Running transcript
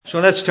So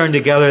let's turn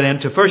together then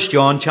to 1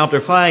 John chapter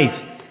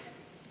 5.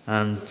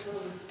 And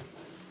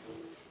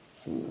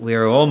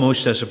we're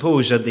almost, I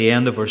suppose, at the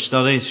end of our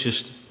study. It's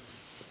just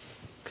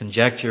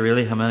conjecture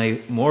really how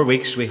many more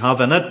weeks we have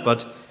in it.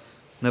 But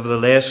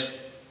nevertheless,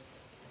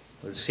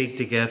 we'll seek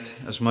to get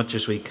as much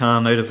as we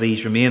can out of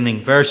these remaining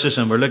verses.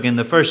 And we're looking at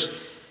the first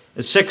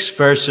 6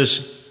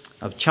 verses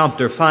of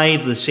chapter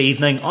 5 this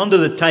evening under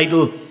the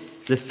title,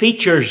 The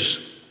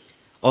Features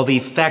of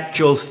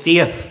Effectual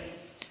Faith.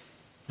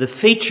 The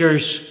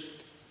Features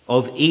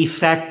of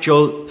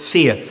Effectual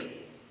Faith.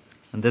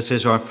 And this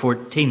is our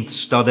 14th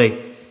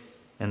study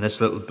in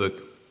this little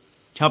book.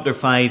 Chapter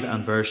 5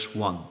 and verse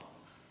 1.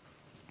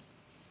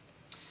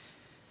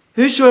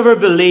 Whosoever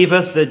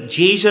believeth that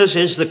Jesus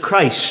is the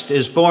Christ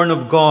is born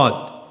of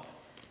God,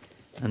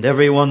 and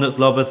every one that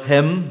loveth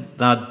him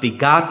that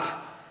begat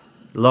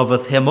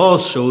loveth him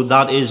also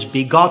that is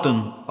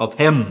begotten of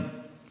him.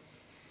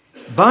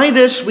 By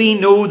this we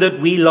know that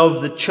we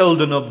love the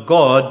children of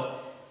God,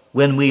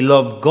 when we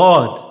love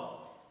God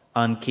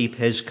and keep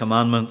his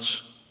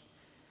commandments.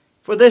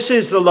 For this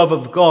is the love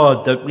of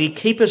God, that we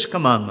keep his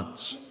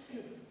commandments.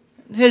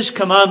 His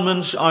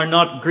commandments are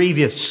not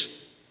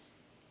grievous.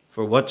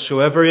 For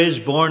whatsoever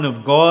is born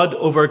of God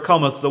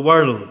overcometh the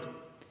world.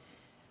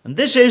 And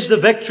this is the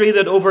victory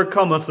that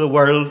overcometh the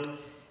world,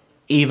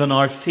 even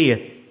our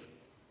faith.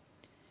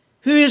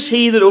 Who is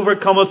he that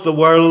overcometh the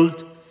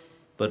world,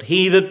 but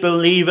he that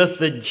believeth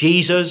that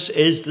Jesus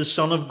is the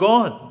Son of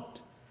God?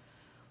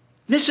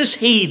 This is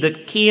he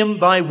that came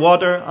by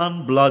water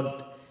and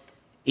blood,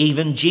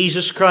 even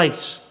Jesus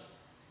Christ,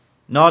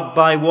 not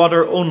by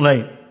water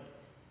only,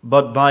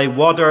 but by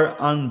water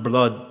and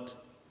blood.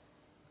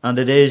 And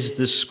it is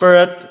the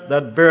Spirit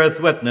that beareth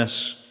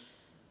witness,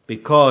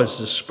 because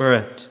the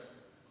Spirit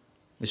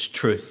is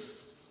truth.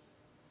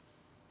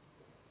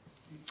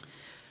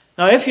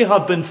 Now, if you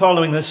have been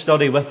following this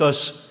study with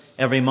us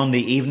every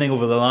Monday evening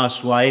over the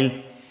last while,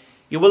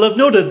 you will have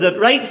noted that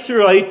right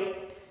throughout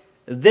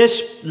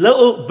this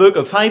little book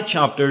of 5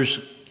 chapters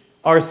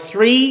are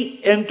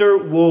 3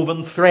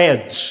 interwoven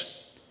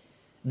threads.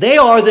 They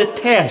are the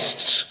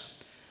tests,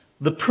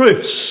 the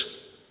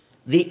proofs,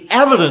 the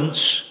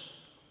evidence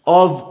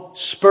of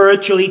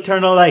spiritual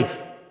eternal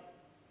life.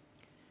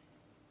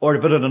 Or to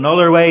put it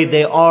another way,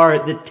 they are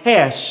the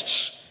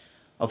tests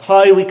of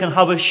how we can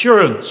have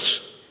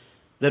assurance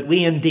that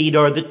we indeed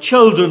are the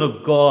children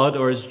of God,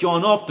 or as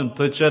John often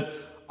puts it,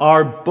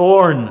 are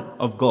born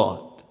of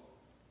God.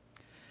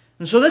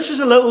 And so this is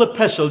a little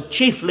epistle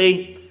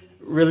chiefly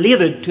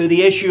related to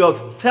the issue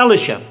of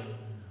fellowship.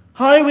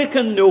 How we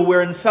can know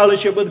we're in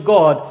fellowship with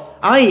God,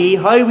 i.e.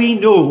 how we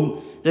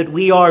know that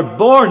we are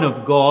born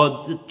of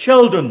God, the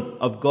children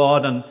of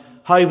God, and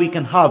how we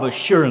can have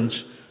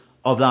assurance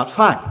of that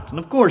fact. And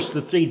of course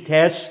the 3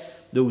 tests,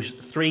 those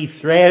 3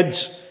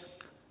 threads,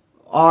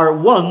 are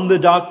 1, the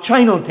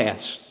doctrinal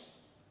test,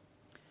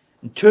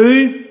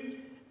 2,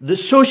 the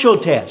social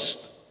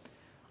test,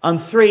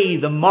 and 3,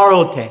 the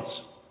moral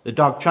test. The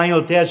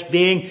doctrinal test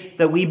being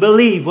that we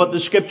believe what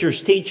the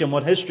Scriptures teach and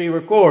what history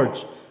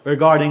records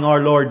regarding our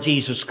Lord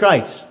Jesus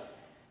Christ.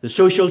 The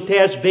social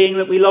test being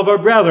that we love our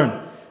brethren,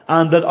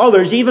 and that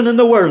others, even in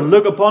the world,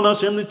 look upon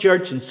us in the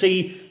church and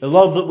see the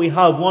love that we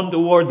have one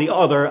toward the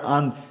other,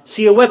 and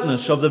see a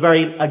witness of the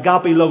very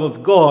agape love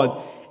of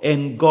God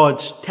in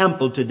God's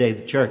temple today,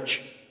 the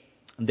church.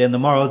 And then the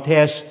moral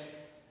test,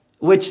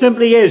 which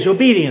simply is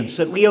obedience,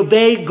 that we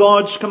obey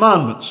God's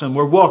commandments and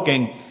we're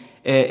walking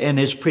in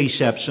his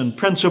precepts and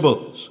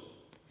principles.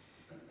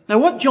 Now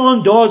what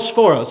John does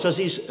for us as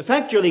he's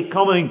effectually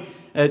coming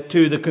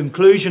to the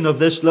conclusion of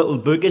this little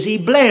book is he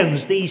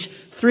blends these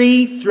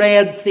 3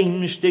 thread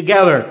themes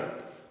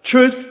together: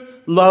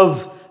 truth,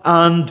 love,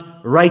 and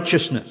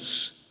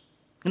righteousness,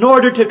 in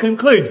order to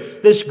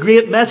conclude this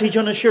great message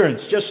on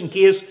assurance. Just in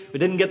case we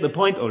didn't get the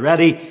point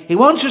already, he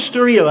wants us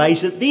to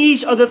realize that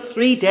these are the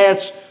 3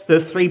 tests, the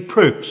 3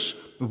 proofs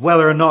of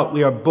whether or not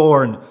we are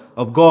born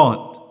of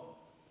God.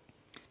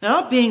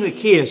 Now, that being the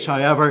case,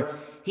 however,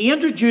 he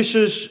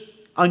introduces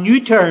a new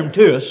term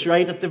to us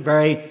right at the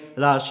very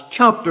last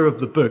chapter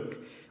of the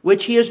book,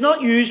 which he has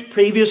not used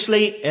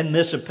previously in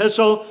this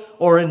epistle,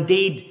 or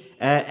indeed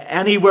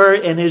anywhere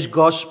in his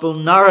gospel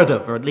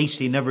narrative, or at least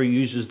he never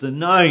uses the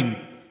noun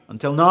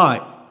until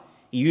now.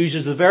 He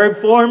uses the verb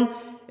form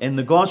in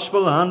the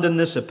gospel and in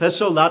this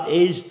epistle. That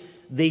is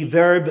the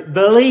verb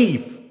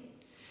believe.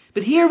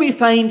 But here we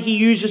find he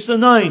uses the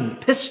noun,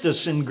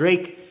 pistis in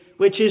Greek,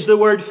 which is the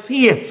word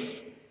faith.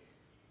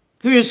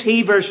 Who is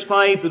he, verse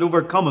 5, that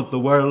overcometh the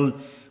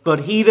world,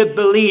 but he that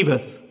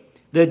believeth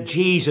that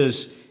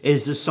Jesus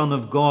is the Son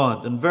of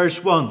God? And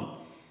verse 1,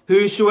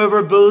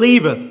 whosoever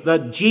believeth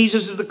that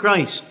Jesus is the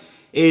Christ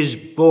is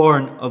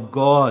born of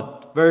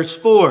God. Verse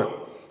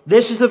 4,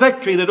 this is the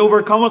victory that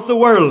overcometh the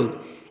world,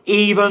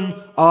 even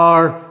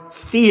our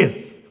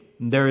faith.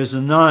 And there is a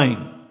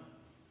noun.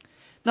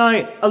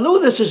 Now, although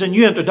this is a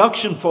new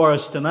introduction for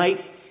us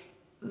tonight,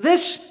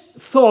 this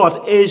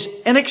thought is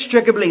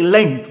inextricably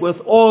linked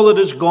with all that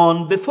has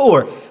gone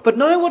before. But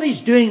now what he's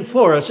doing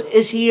for us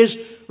is he is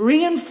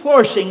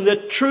reinforcing the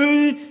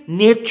true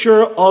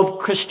nature of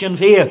Christian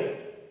faith.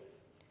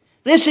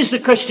 This is the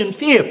Christian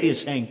faith, he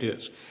is saying to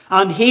us.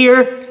 And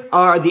here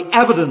are the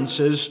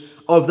evidences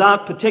of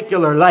that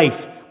particular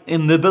life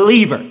in the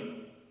believer.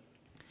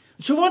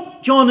 So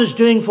what John is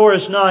doing for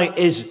us now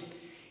is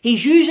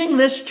he's using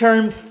this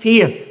term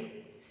faith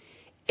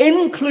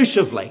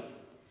inclusively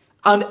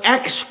and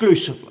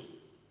exclusively.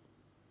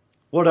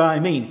 What do I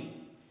mean?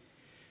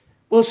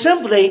 Well,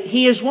 simply,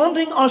 he is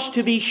wanting us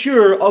to be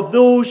sure of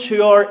those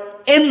who are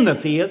in the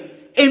faith,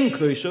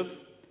 inclusive,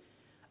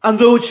 and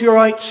those who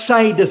are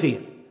outside the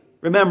faith.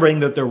 Remembering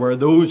that there were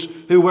those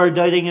who were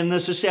doubting in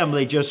this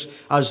assembly, just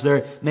as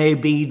there may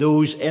be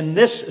those in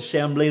this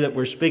assembly that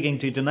we're speaking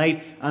to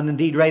tonight, and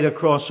indeed right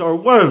across our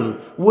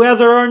world,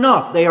 whether or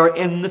not they are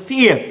in the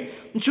faith.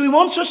 And so he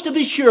wants us to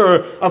be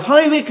sure of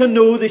how we can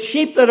know the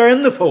sheep that are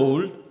in the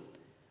fold,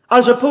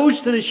 as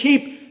opposed to the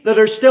sheep that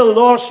are still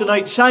lost and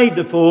outside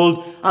the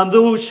fold, and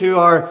those who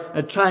are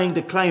trying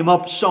to climb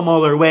up some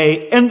other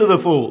way into the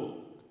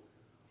fold.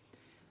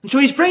 And so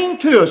he's bringing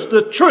to us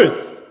the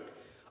truth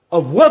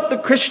of what the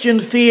Christian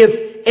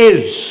faith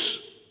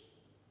is.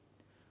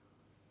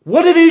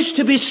 What it is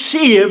to be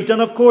saved,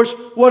 and of course,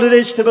 what it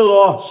is to be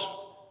lost.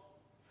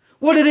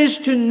 What it is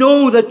to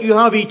know that you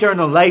have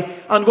eternal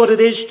life, and what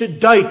it is to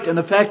doubt and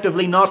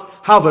effectively not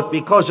have it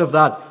because of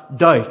that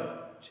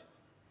doubt.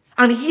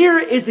 And here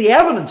is the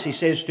evidence, he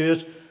says to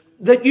us,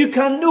 that you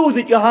can know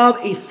that you have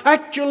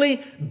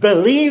effectually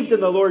believed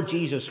in the Lord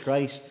Jesus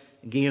Christ.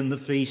 Again, the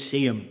three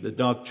same, the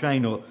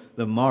doctrinal,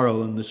 the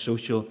moral, and the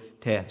social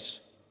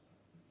tests.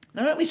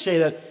 Now let me say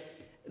that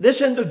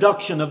this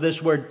introduction of this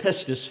word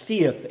pistis,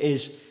 faith,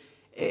 is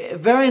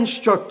very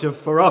instructive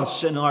for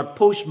us in our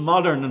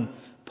postmodern and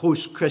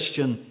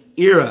post-Christian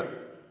era.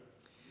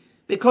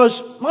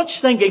 Because much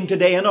thinking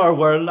today in our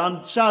world,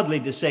 and sadly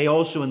to say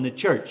also in the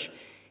church,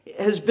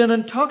 has been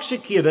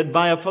intoxicated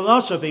by a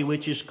philosophy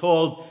which is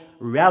called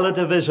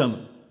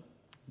relativism.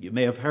 You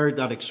may have heard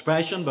that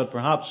expression, but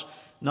perhaps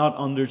not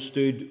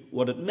understood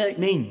what it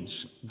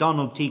means.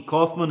 Donald T.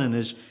 Kaufman, in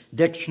his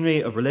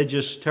Dictionary of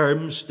Religious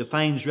Terms,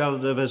 defines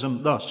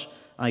relativism thus,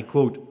 I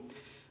quote,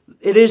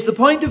 "It is the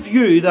point of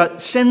view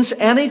that since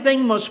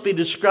anything must be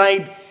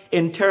described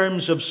in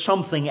terms of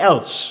something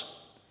else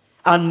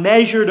and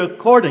measured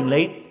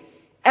accordingly,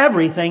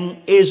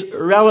 everything is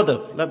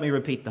relative." Let me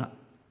repeat that.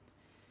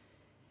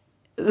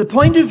 The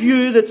point of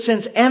view that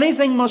since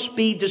anything must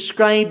be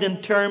described in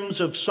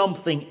terms of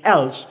something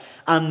else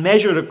and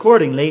measured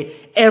accordingly,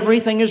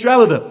 everything is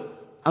relative.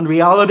 And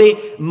reality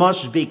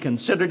must be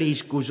considered, he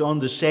goes on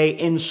to say,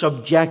 in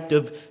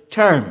subjective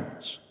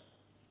terms.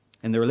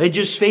 In the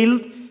religious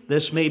field,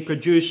 this may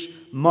produce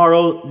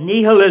moral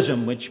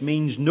nihilism, which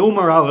means no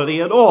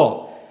morality at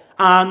all,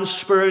 and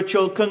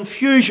spiritual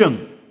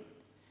confusion.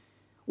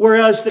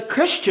 Whereas the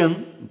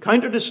Christian,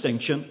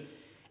 counter-distinction,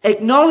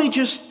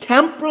 acknowledges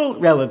temporal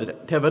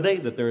relativity,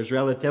 that there is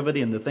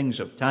relativity in the things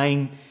of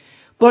time,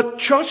 but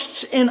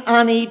trusts in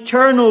an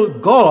eternal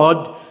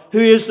God who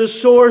is the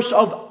source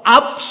of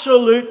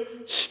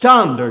absolute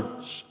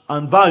standards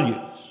and values.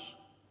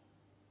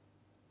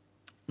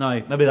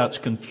 Now, maybe that's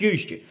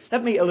confused you.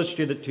 Let me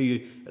illustrate it to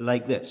you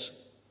like this.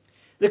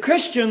 The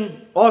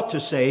Christian ought to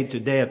say,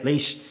 today at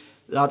least,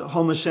 that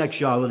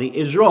homosexuality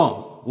is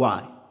wrong.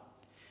 Why?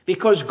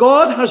 Because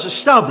God has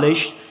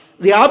established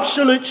the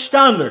absolute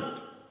standard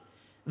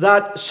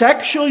that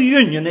sexual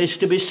union is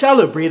to be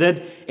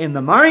celebrated in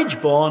the marriage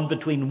bond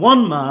between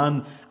one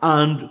man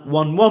and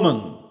one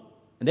woman.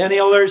 And any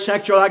other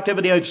sexual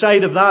activity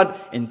outside of that,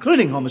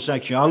 including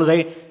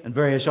homosexuality and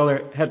various other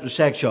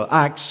heterosexual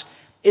acts,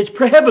 is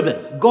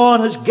prohibited. God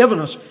has given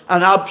us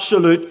an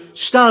absolute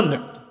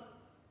standard.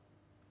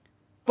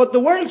 But the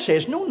world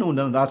says, no,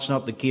 that's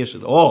not the case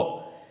at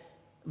all.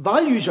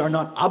 Values are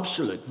not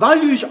absolute.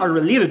 Values are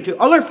related to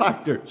other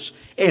factors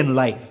in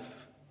life.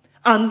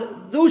 And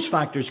those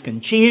factors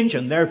can change,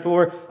 and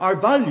therefore our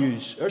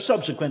values are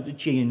subsequent to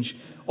change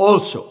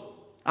also.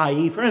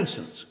 I.e., for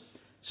instance,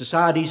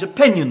 society's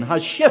opinion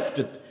has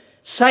shifted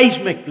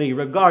seismically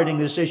regarding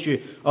this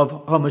issue of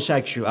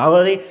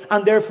homosexuality,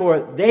 and therefore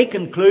they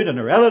conclude in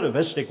a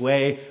relativistic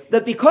way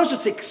that because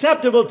it's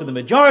acceptable to the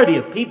majority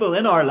of people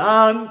in our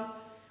land,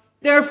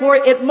 therefore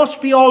it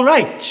must be all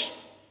right.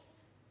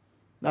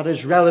 That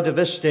is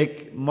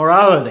relativistic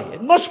morality.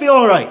 It must be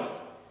all right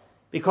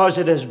because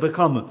it has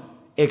become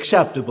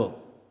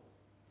acceptable.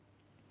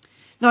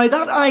 Now,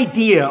 that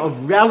idea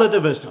of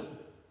relativism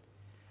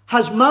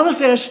has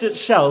manifested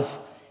itself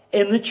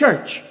in the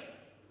church.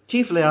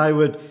 Chiefly, I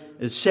would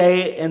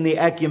say, in the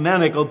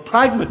ecumenical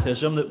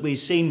pragmatism that we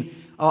see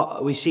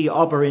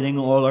operating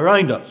all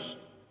around us.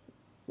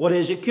 What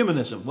is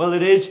ecumenism? Well,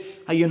 it is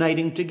a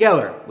uniting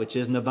together, which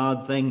isn't a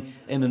bad thing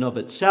in and of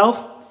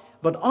itself.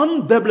 But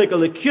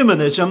unbiblical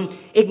ecumenism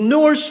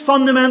ignores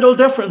fundamental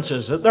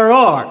differences that there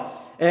are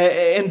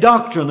in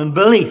doctrine and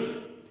belief.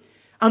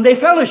 And they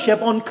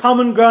fellowship on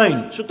common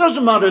ground. So it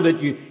doesn't matter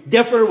that you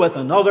differ with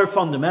another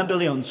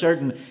fundamentally on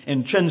certain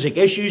intrinsic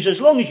issues.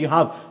 As long as you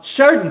have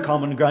certain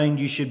common ground,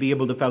 you should be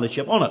able to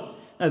fellowship on it.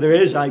 Now there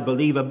is, I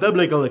believe, a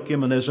biblical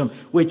ecumenism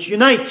which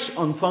unites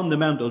on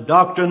fundamental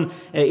doctrine,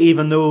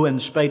 even though in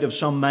spite of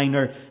some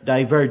minor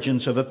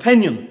divergence of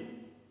opinion.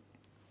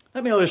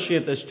 Let me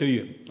illustrate this to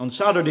you. On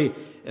Saturday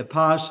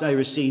past, I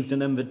received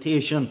an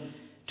invitation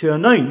to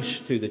announce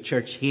to the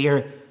church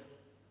here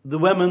the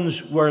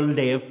Women's World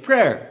Day of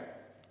Prayer.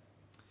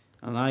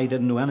 And I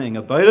didn't know anything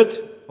about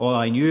it. All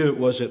I knew it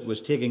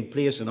was taking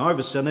place in our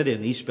vicinity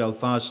in East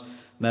Belfast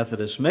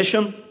Methodist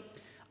Mission.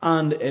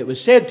 And it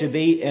was said to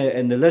be,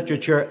 in the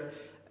literature,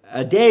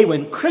 a day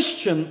when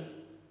Christian,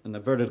 in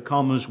inverted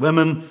commas,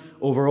 women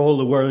over all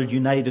the world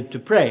united to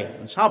pray.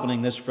 It's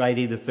happening this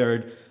Friday, the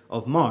 3rd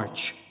of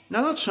March.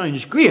 Now that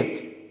sounds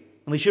great.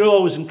 And we should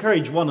always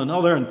encourage one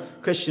another and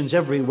Christians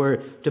everywhere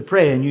to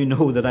pray. And you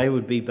know that I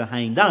would be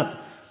behind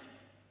that.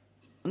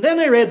 And then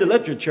I read the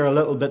literature a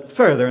little bit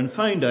further and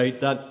found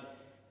out that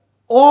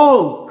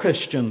all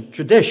Christian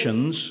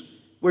traditions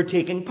were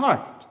taking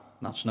part.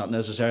 That's not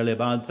necessarily a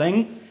bad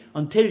thing,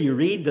 until you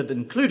read that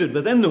included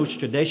within those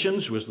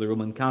traditions was the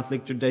Roman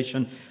Catholic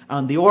tradition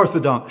and the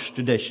Orthodox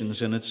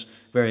traditions in its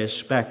various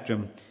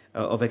spectrum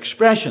of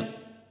expression.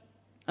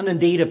 And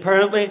indeed,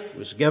 apparently, it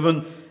was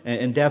given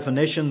in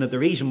definition that the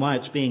reason why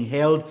it's being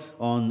held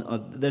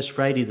on this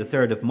Friday, the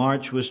 3rd of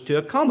March, was to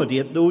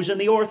accommodate those in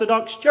the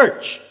Orthodox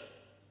Church.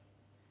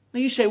 Now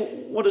you say,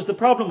 what is the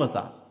problem with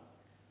that?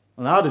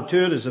 Well, added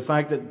to it is the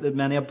fact that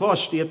many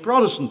apostate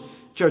Protestant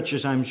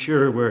churches, I'm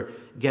sure, were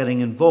getting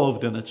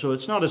involved in it. So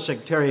it's not a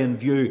sectarian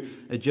view,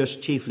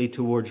 just chiefly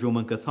towards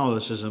Roman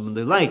Catholicism and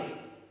the like.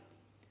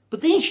 But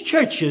these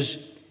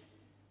churches,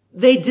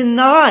 they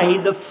deny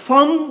the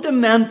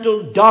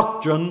fundamental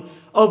doctrine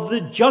of the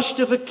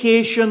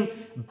justification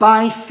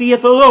by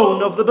faith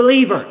alone of the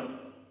believer.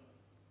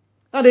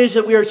 That is,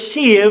 that we are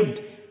saved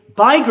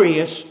by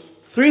grace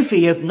through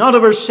faith, not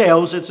of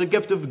ourselves. It's a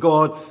gift of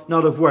God,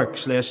 not of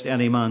works, lest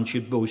any man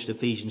should boast.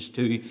 Ephesians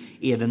 2,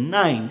 8 and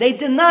 9. They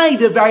deny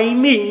the very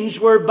means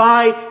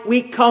whereby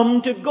we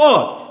come to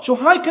God. So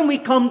how can we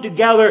come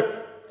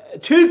together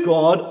to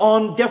God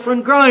on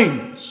different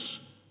grounds?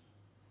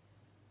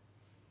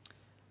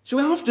 So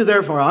we have to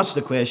therefore ask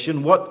the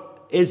question,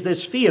 what is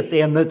this faith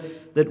then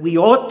that we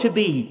ought to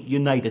be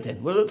united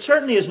in? Well, it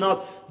certainly is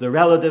not the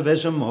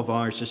relativism of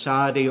our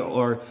society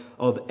or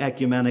of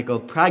ecumenical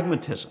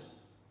pragmatism.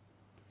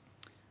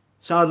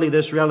 Sadly,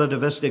 this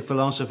relativistic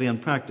philosophy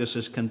and practice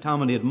has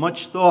contaminated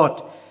much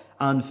thought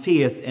and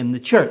faith in the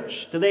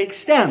church, to the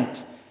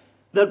extent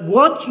that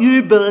what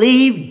you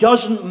believe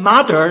doesn't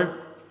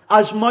matter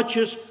as much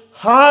as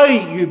how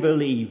you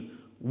believe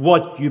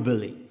what you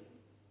believe.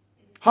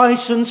 How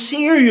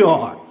sincere you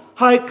are,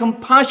 how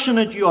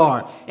compassionate you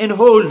are in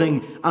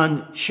holding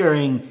and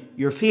sharing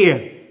your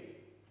faith.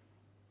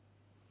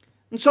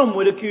 And some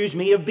would accuse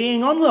me of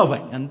being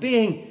unloving and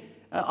being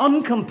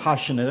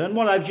uncompassionate in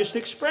what I've just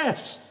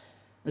expressed,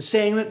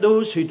 saying that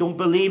those who don't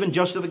believe in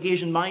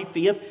justification by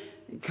faith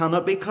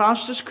cannot be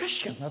classed as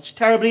Christian. That's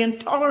terribly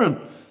intolerant,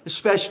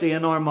 especially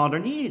in our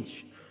modern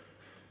age.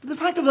 But the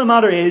fact of the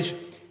matter is,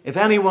 if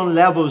anyone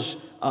levels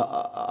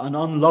an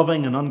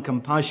unloving and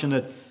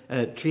uncompassionate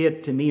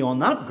trait to me on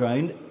that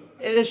ground,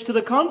 it is to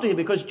the contrary,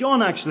 because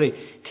John actually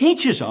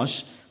teaches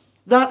us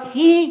that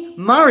he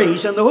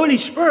marries, and the Holy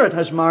Spirit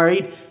has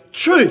married,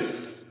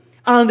 truth,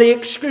 and the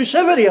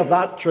exclusivity of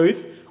that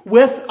truth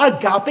with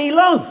agape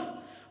love.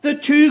 The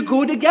two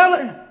go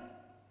together.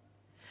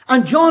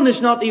 And John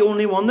is not the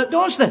only one that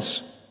does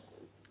this.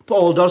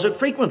 Paul does it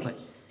frequently.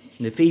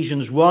 In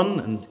Ephesians 1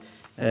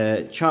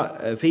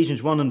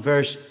 and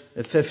verse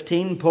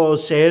 15, Paul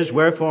says,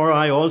 "Wherefore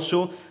I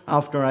also,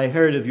 after I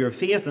heard of your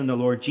faith in the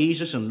Lord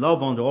Jesus and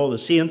love unto all the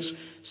saints,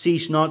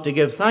 cease not to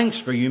give thanks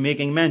for you,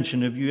 making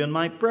mention of you in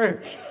my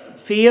prayers."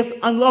 Faith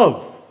and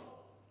love.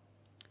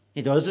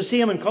 He does the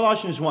same in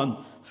Colossians 1,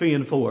 3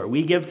 and 4.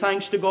 "We give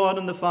thanks to God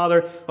and the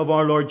Father of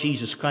our Lord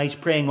Jesus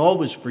Christ, praying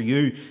always for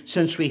you,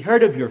 since we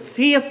heard of your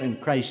faith in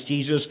Christ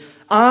Jesus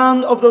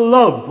and of the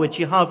love which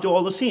you have to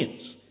all the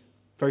saints."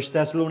 1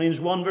 Thessalonians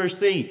 1 verse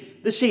 3,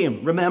 the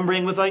same,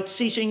 "remembering without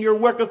ceasing your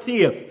work of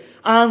faith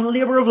and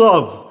labour of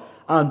love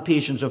and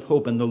patience of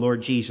hope in the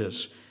Lord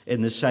Jesus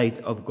in the sight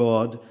of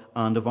God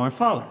and of our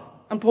Father."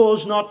 And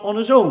Paul's not on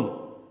his own,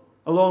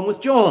 along with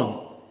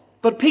John.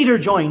 But Peter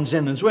joins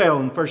in as well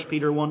in 1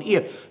 Peter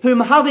 1:8,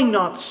 "Whom having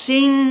not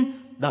seen,"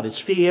 that is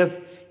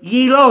faith,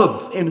 "ye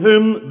love, in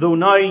whom, though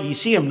now ye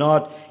see him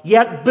not,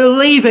 yet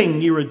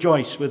believing ye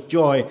rejoice with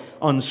joy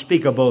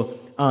unspeakable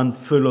and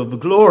full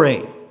of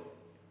glory."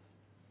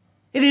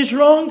 It is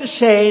wrong to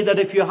say that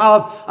if you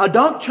have a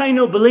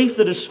doctrinal belief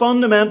that is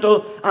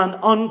fundamental and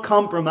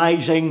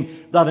uncompromising,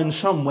 that in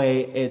some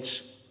way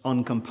it's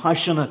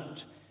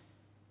uncompassionate.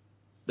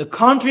 The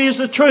contrary is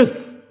the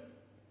truth.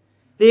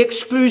 The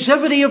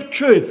exclusivity of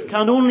truth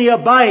can only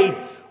abide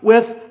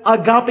with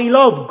agape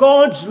love.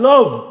 God's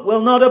love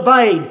will not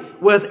abide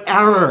with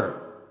error.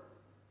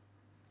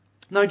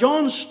 Now,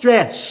 John's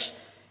stress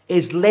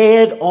is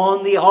laid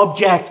on the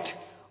object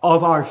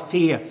of our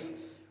faith,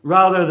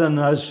 rather than,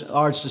 as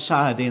our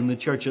society and the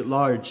church at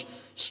large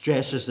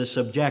stresses, the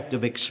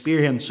subjective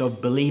experience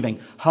of believing,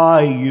 how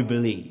you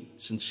believe,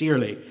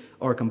 sincerely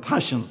or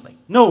compassionately.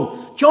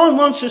 No, John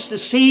wants us to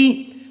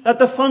see that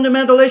the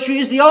fundamental issue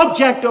is the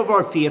object of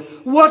our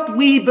faith, what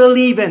we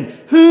believe in,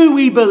 who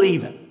we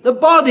believe in, the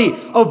body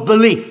of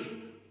belief.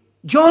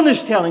 John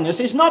is telling us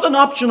it's not an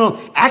optional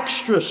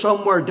extra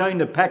somewhere down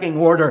the pecking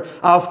order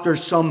after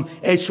some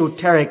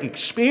esoteric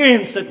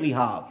experience that we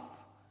have.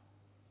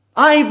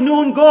 I've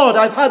known God,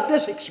 I've had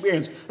this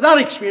experience, that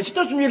experience. It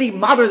doesn't really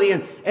matter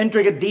the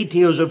intricate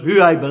details of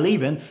who I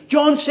believe in.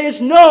 John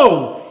says,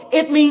 no,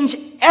 it means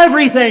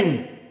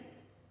everything.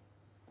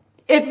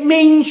 It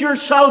means your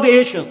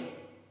salvation.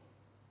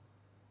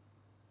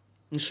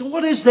 And so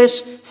what is this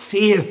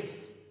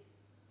faith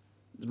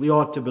that we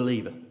ought to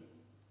believe in?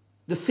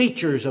 The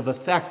features of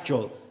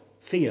effectual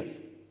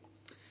faith.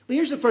 Well,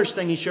 here's the first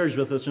thing he shares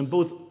with us in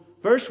both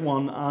verse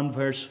 1 and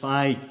verse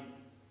 5.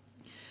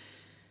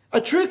 A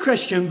true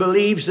Christian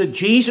believes that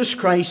Jesus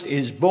Christ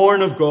is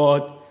born of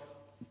God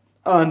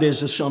and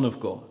is the Son of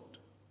God.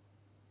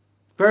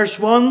 Verse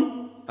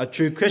 1, a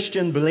true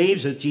Christian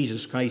believes that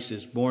Jesus Christ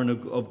is born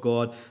of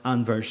God.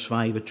 And verse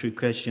 5, a true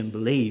Christian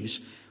believes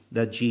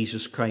that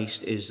Jesus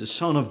Christ is the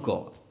Son of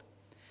God.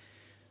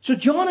 So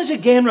John is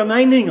again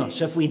reminding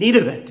us, if we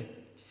needed it,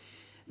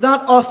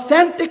 that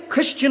authentic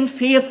Christian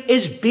faith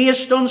is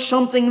based on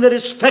something that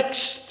is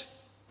fixed,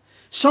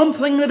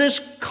 something that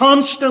is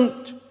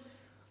constant,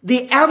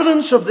 the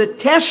evidence of the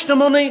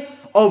testimony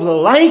of the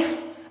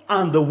life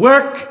and the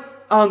work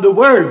and the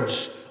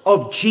words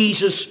of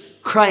Jesus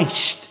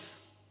Christ.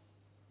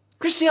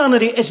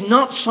 Christianity is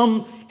not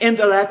some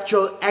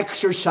intellectual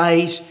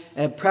exercise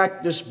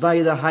practiced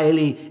by the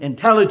highly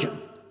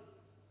intelligent.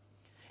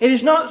 It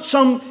is not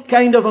some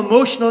kind of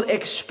emotional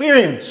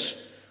experience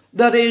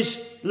that is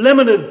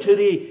limited to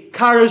the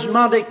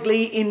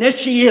charismatically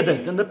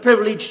initiated and the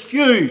privileged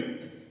few.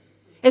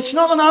 It's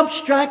not an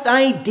abstract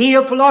idea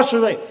of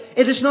philosophy.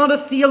 It is not a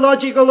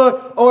theological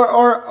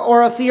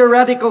or a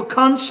theoretical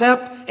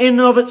concept in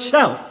and of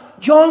itself.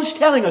 John's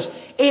telling us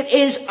it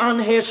is an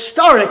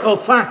historical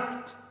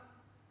fact.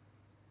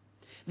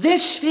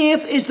 This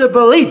faith is the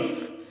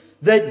belief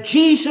that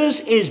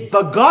Jesus is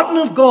begotten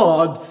of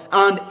God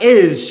and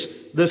is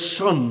the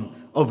Son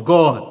of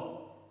God.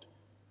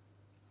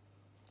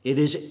 It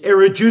is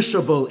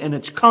irreducible in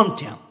its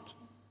content.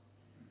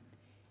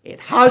 It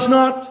has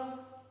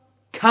not,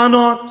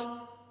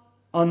 cannot,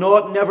 and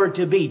ought never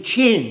to be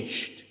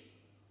changed.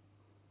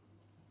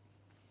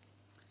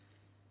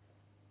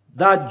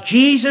 That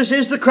Jesus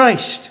is the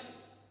Christ,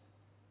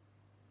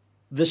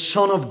 the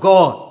Son of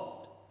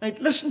God. Now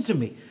listen to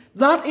me.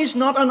 That is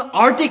not an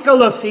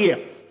article of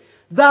faith.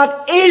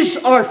 That is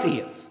our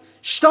faith.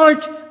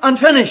 Start and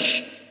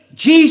finish.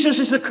 Jesus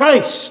is the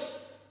Christ,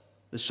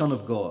 the Son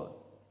of God.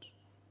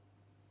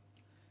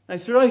 Now,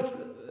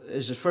 throughout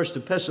his first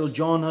epistle,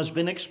 John has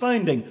been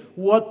expounding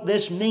what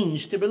this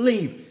means to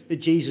believe that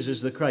Jesus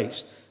is the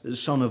Christ, the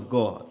Son of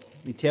God.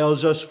 He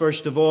tells us,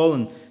 first of all,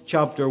 in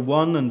chapter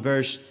 1 and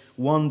verse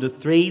 1 to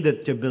 3,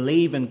 that to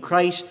believe in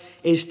Christ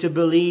is to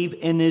believe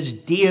in his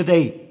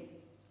deity.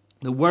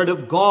 The Word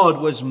of God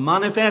was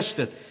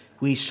manifested.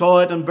 We saw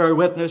it and bear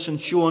witness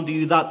and show unto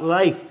you that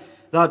life,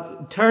 that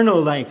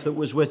eternal life that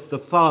was with the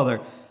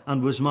Father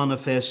and was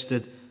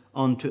manifested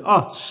unto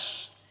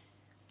us.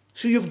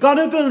 So you've got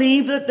to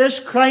believe that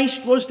this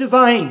Christ was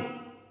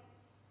divine.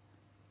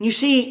 You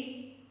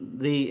see,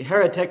 the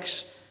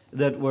heretics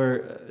that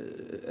were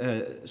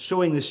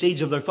sowing the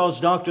seeds of their false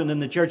doctrine in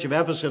the church of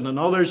Ephesus and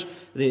others,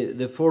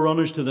 the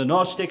forerunners to the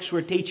Gnostics,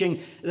 were teaching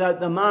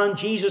that the man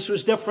Jesus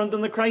was different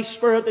than the Christ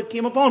Spirit that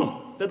came upon him.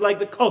 A bit like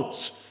the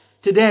cults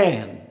today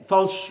and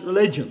false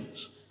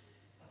religions.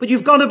 But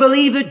you've got to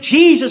believe that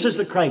Jesus is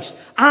the Christ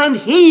and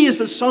he is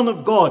the Son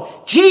of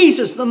God.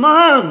 Jesus, the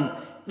man,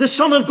 the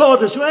Son of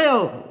God as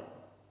well.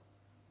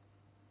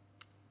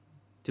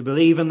 To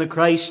believe in the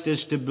Christ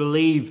is to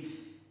believe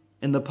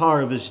in the power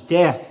of his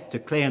death to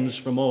cleanse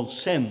from all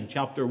sin.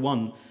 Chapter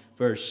 1,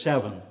 verse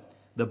 7.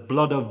 The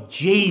blood of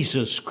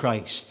Jesus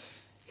Christ,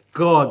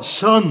 God's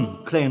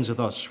Son,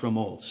 cleanseth us from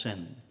all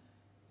sin.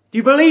 Do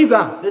you believe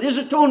that? That his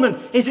atonement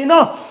is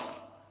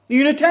enough? The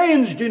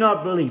Unitarians do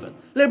not believe it.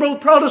 Liberal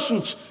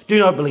Protestants do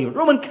not believe it.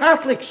 Roman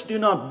Catholics do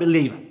not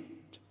believe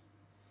it.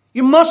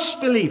 You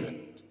must believe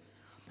it.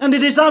 And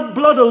it is that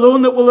blood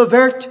alone that will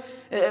avert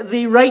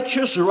the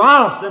righteous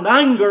wrath and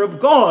anger of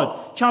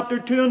God. Chapter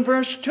 2 and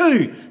verse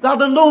 2.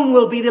 That alone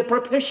will be the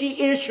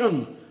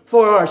propitiation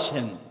for our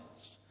sins.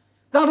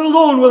 That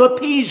alone will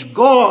appease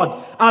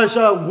God as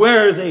a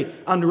worthy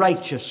and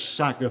righteous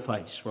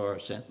sacrifice for our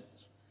sins.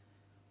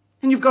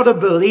 And you've got to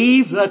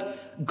believe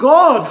that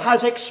God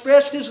has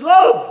expressed his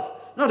love,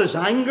 not his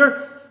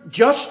anger,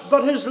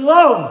 but his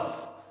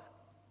love.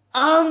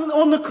 And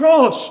on the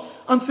cross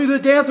and through the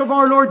death of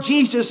our Lord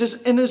Jesus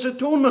in his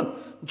atonement.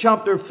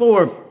 Chapter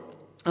 4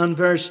 and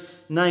verse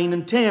 9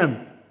 and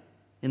 10.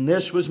 In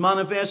this was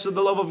manifested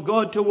the love of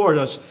God toward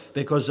us,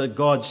 because that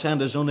God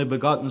sent his only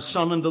begotten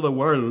Son into the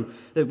world,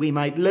 that we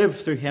might live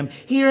through him.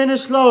 Herein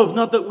is love,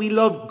 not that we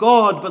loved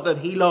God, but that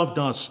he loved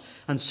us,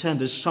 and sent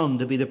his Son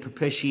to be the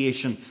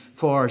propitiation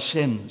for our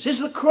sins. Is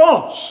the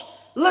cross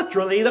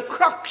literally the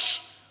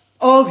crux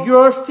of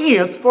your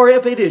faith? For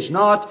if it is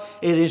not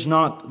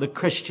the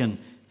Christian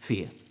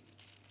faith.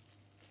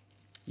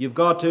 You've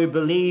got to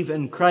believe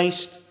in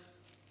Christ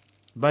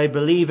by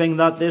believing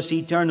that this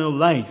eternal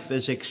life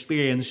is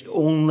experienced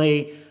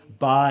only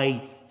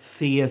by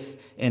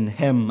faith in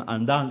him.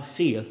 And that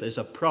faith is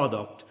a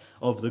product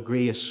of the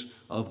grace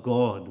of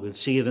God. We'll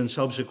see it in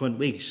subsequent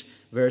weeks.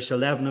 Verse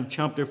 11 of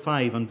chapter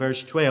 5 and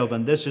verse 12.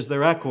 And this is the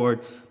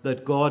record,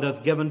 that God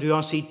hath given to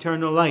us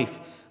eternal life,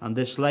 and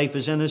this life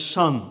is in his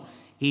Son.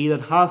 He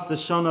that hath the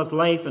Son hath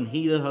life, and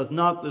he that hath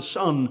not the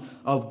Son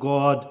of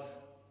God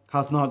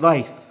hath not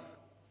life.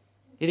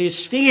 It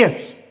is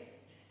faith.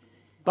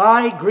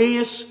 By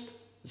grace,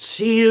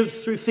 saved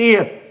through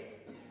faith.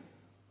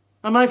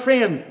 And my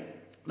friend,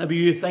 maybe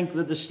you think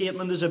that the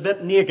statement is a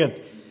bit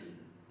naked,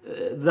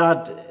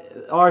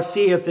 that our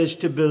faith is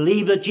to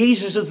believe that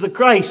Jesus is the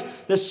Christ,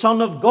 the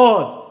Son of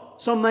God.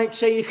 Some might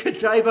say you could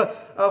drive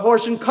a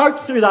horse and cart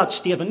through that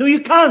statement. No,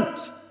 you can't.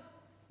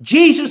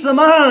 Jesus the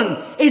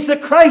man is the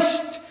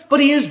Christ, but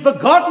he is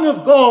begotten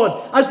of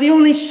God as the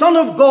only Son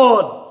of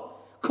God,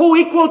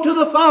 co-equal to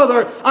the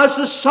Father as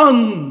the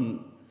Son.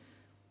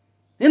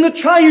 In the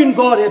triune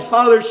Godhead,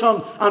 Father,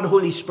 Son, and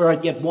Holy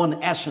Spirit, yet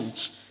one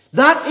essence.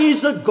 That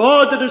is the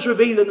God that is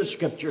revealed in the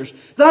Scriptures.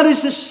 That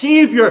is the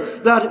Savior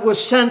that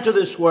was sent to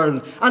this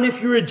world. And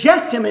if you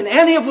reject him in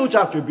any of those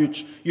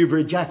attributes, you've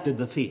rejected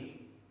the faith.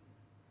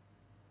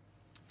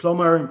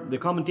 Plummer, the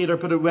commentator,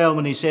 put it well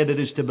when he said it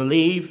is to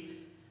believe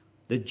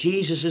that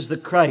Jesus is the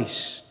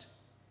Christ.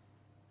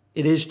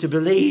 It is to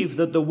believe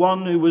that the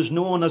one who was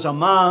known as a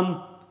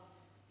man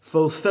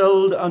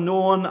fulfilled a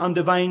known and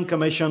divine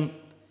commission,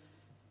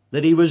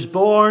 that he was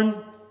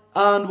born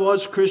and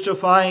was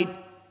crucified,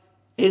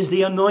 is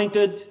the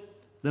anointed,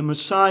 the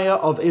Messiah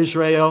of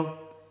Israel,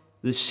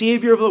 the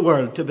Savior of the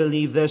world. To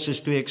believe this is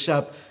to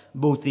accept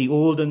both the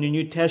Old and the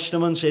New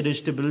Testaments. It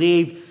is to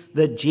believe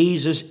that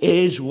Jesus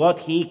is what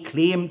he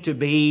claimed to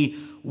be,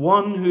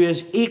 one who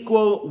is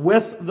equal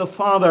with the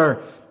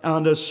Father,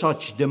 and as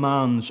such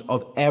demands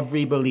of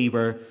every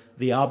believer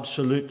the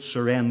absolute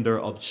surrender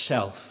of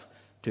self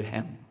to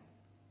him.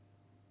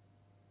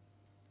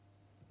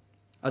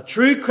 A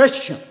true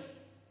Christian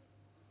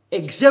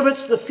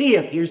exhibits the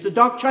faith, here's the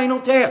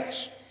doctrinal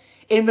text,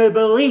 in the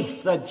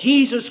belief that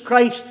Jesus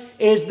Christ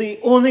is the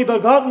only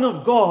begotten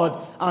of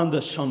God and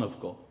the Son of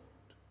God.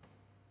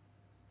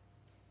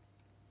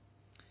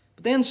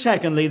 But then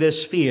secondly,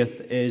 this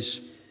faith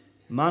is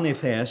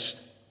manifest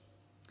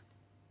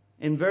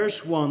in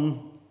verse 1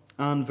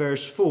 and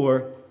verse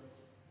 4,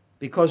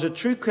 because a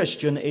true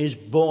Christian is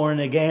born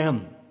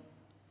again.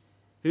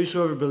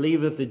 Whosoever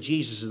believeth that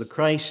Jesus is the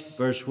Christ,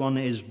 verse 1,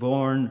 is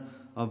born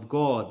of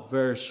God.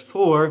 Verse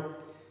 4,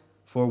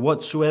 for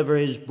whatsoever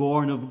is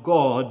born of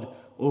God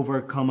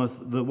overcometh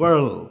the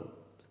world.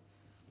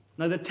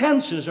 Now the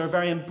tenses are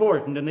very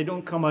important, and they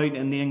don't come out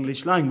in the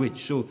English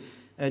language, so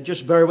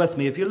just bear with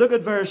me. If you look at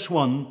verse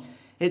 1,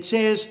 it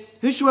says,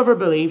 whosoever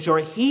believes, or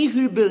he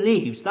who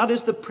believes, that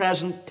is the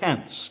present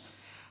tense,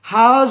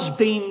 has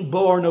been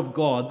born of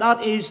God.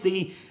 That is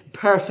the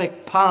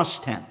perfect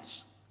past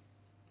tense.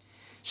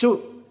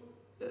 So,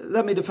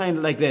 let me define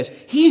it like this.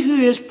 He who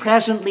is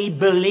presently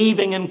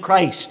believing in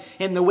Christ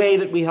in the way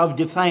that we have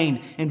defined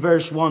in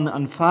verse 1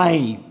 and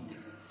 5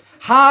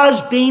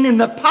 has been in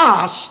the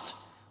past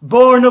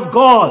born of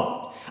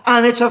God,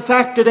 and it's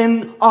affected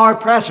in our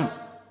present.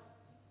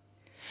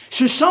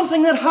 So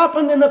something that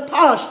happened in the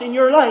past in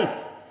your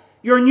life,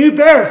 your new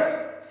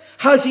birth,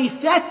 has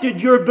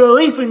affected your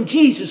belief in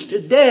Jesus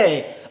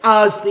today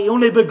as the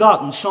only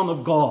begotten Son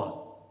of God.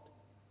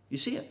 You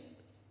see it?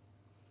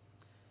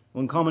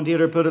 One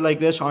commentator put it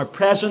like this: our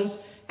present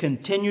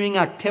continuing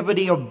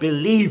activity of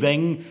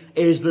believing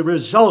is the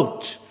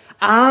result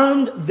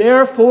and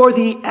therefore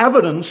the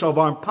evidence of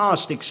our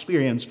past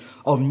experience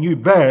of new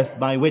birth,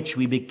 by which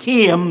we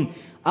became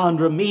and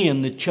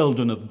remain the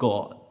children of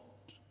God.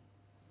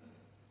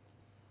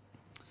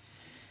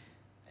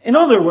 In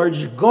other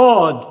words,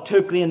 God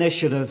took the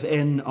initiative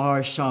in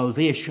our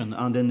salvation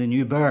and in the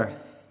new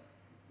birth.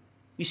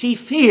 You see,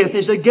 faith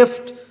is a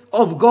gift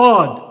of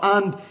God,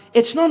 and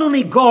it's not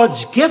only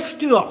God's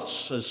gift to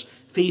us, as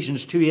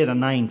Ephesians 2, 8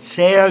 and 9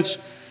 says,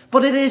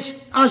 but it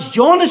is, as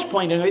John is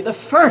pointing out, the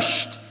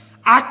first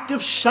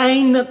active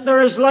sign that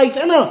there is life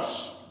in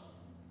us.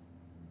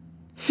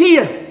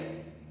 Faith.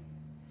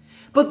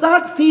 But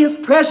that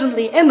faith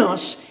presently in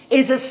us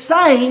is a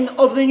sign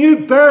of the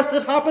new birth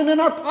that happened in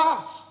our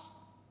past.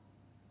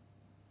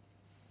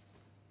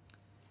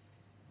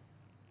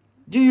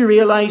 Do you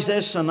realize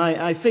this? And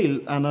I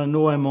feel, and I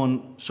know I'm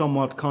on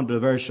somewhat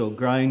controversial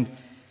ground,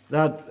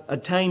 that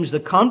at times the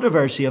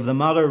controversy of the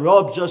matter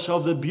robs us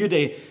of the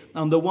beauty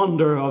and the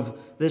wonder of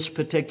this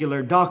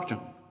particular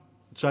doctrine.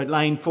 It's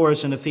outlined for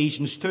us in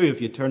Ephesians 2,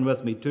 if you turn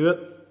with me to it.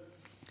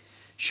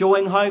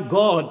 showing how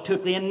God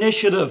took the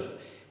initiative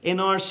in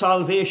our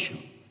salvation.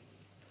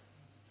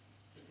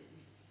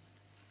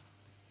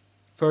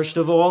 First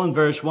of all, in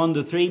verse 1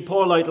 to 3,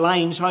 Paul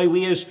outlines how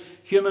we as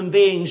human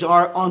beings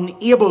are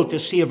unable to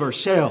save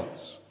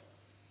ourselves.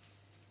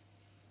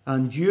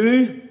 And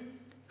you,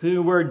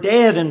 who were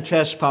dead in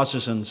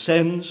trespasses and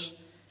sins,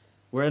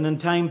 wherein in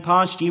time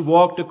past ye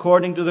walked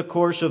according to the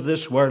course of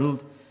this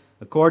world,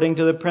 according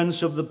to the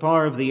prince of the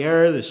power of the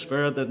air, the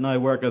spirit that now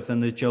worketh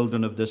in the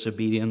children of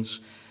disobedience,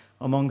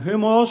 among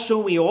whom also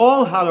we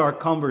all had our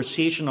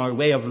conversation, our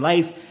way of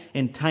life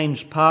in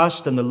times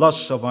past, in the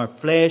lusts of our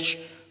flesh,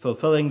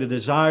 fulfilling the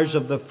desires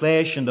of the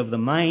flesh and of the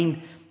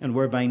mind, and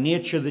were by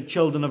nature the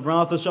children of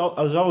wrath as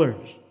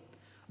others.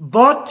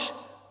 But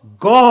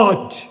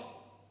God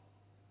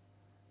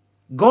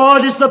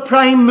is the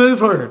prime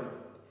mover,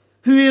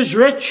 who is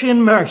rich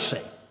in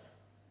mercy.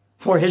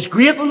 For his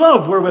great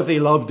love wherewith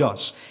he loved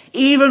us,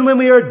 even when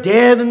we are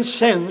dead in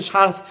sins,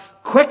 hath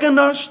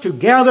quickened us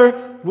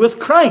together with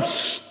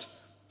Christ.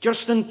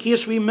 Just in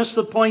case we miss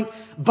the point,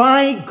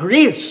 by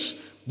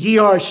grace ye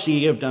are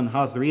saved, and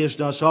hath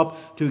raised us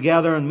up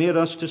together and made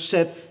us to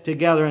sit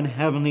together in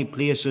heavenly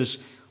places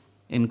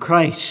in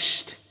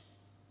Christ.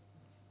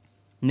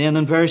 And then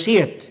in verse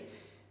 8,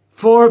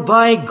 for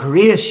by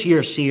grace ye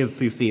are saved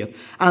through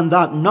faith, and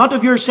that not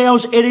of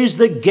yourselves, it is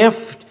the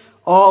gift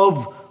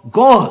of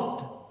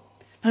God.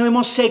 Now we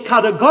must say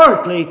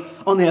categorically,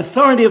 on the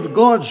authority of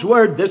God's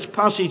word, this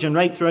passage and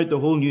right throughout the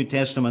whole New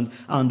Testament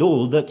and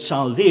Old, that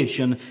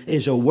salvation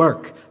is a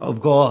work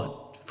of God.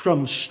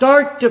 From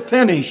start to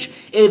finish,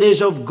 it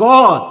is of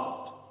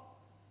God.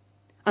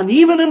 And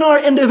even in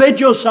our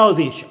individual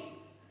salvation,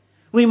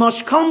 we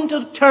must come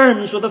to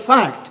terms with the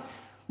fact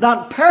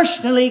that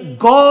personally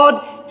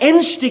God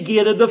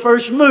instigated the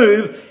first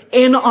move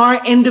in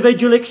our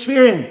individual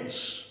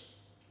experience.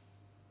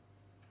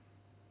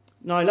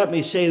 Now let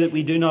me say that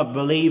we do not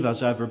believe,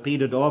 as I've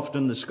repeated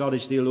often, the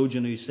Scottish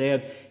theologian who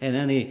said, in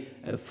any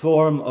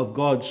form of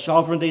God's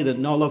sovereignty that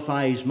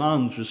nullifies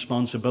man's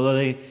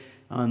responsibility,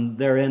 and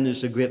therein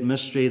is the great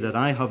mystery that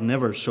I have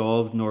never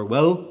solved nor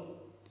will.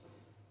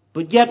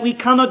 But yet we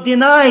cannot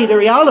deny the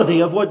reality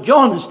of what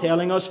John is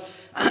telling us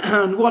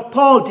and what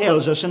Paul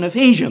tells us in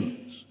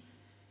Ephesians.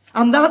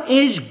 And that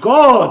is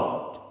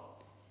God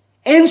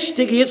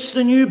instigates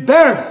the new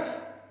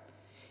birth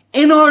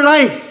in our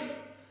life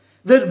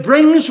that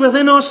brings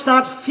within us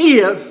that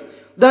faith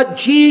that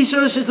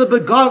Jesus is the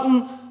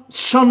begotten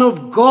Son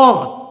of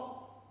God.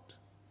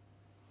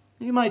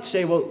 You might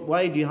say, well,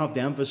 why do you have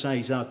to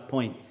emphasize that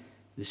point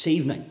this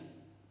evening?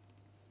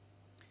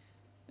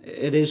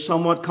 It is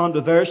somewhat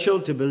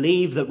controversial to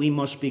believe that we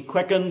must be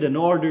quickened in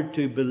order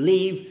to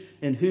believe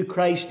in who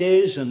Christ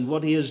is and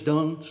what he has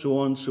done, so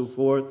on and so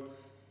forth.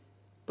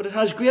 But it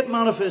has great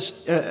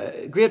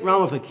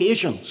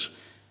ramifications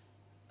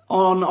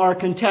on our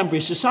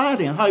contemporary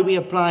society and how we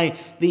apply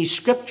these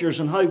scriptures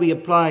and how we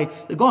apply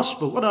the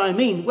gospel. What do I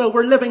mean? Well,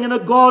 we're living in a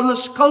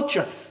godless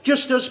culture,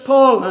 just as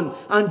Paul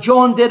and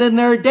John did in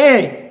their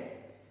day.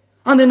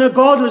 And in a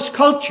godless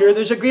culture,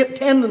 there's a great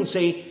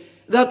tendency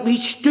that we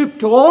stoop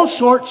to all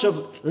sorts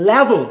of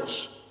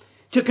levels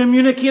to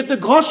communicate the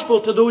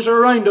gospel to those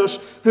around us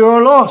who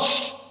are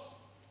lost.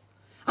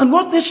 And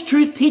what this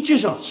truth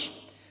teaches us,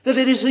 that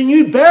it is a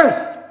new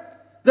birth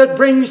that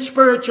brings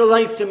spiritual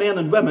life to men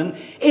and women,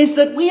 is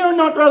that we are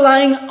not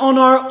relying on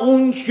our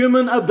own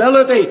human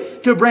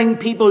ability to bring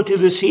people to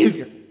the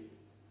Savior.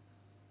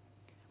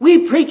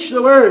 We preach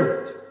the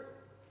word,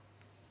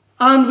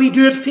 and we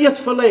do it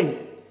faithfully,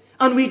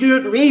 and we do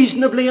it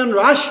reasonably and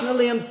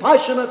rationally and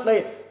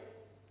passionately.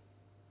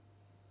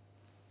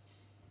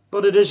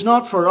 But it is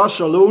not for us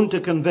alone to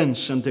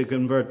convince and to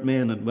convert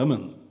men and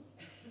women.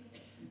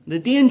 The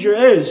danger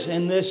is,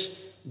 in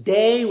this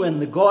day when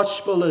the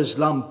gospel is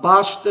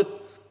lambasted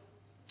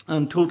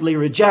and totally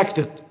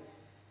rejected,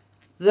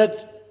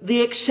 that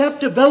the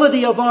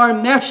acceptability of our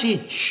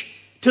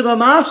message to the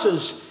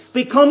masses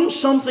becomes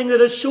something that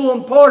is so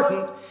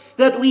important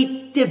that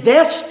we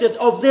divest it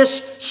of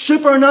this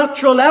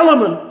supernatural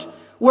element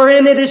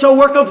wherein it is a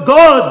work of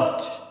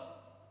God.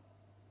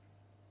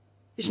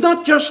 It's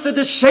not just a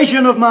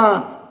decision of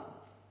man.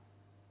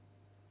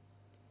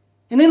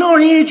 And in our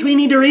age we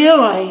need to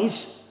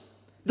realize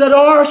that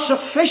our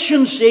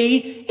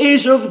sufficiency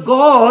is of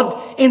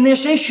God in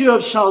this issue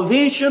of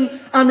salvation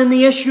and in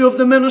the issue of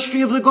the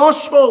ministry of the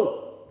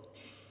gospel.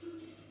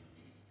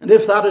 And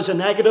if that is a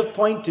negative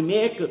point to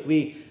make, that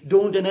we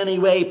don't in any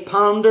way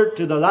pander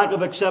to the lack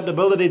of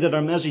acceptability that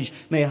our message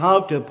may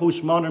have to a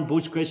postmodern,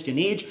 post-Christian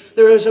age,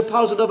 there is a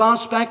positive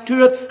aspect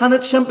to it, and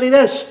it's simply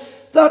this: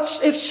 that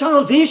if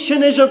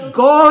salvation is of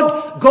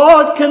God,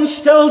 God can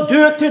still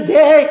do it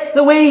today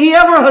the way he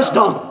ever has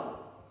done.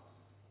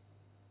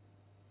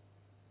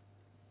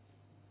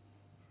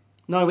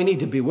 Now we need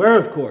to beware,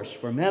 of course,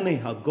 for many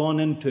have gone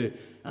into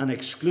an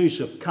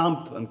exclusive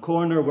camp and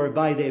corner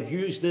whereby they've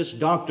used this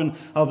doctrine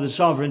of the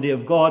sovereignty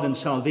of God and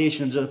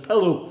salvation as a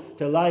pillow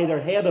to lie their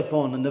head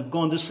upon, and they've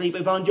gone to sleep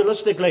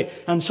evangelistically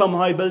and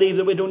somehow believe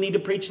that we don't need to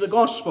preach the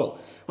gospel.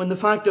 When the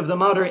fact of the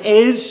matter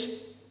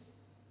is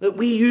that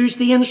we use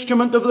the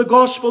instrument of the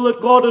gospel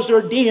that God has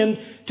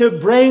ordained to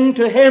bring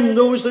to Him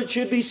those that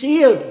should be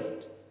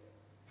saved.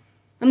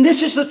 And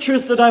this is the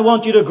truth that I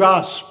want you to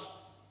grasp.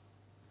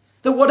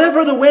 That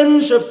whatever the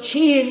winds of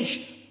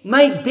change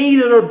might be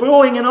that are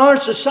blowing in our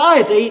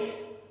society,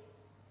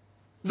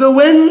 the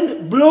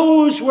wind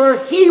blows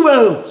where He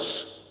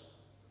wills.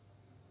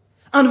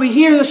 And we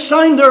hear the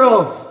sound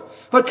thereof,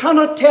 but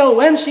cannot tell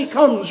whence He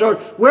comes or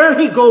where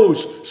He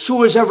goes.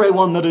 So is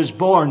everyone that is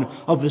born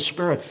of the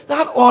Spirit.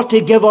 That ought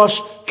to give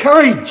us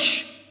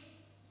courage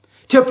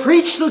to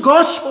preach the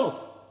gospel,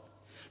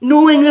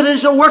 knowing that it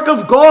is a work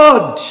of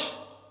God.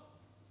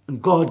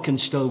 And God can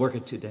still work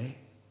it today.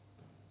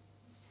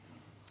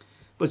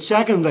 But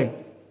secondly,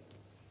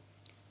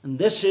 and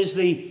this is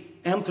the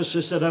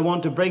emphasis that I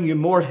want to bring you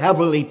more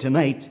heavily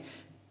tonight,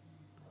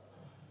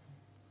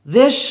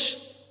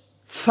 this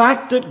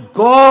fact that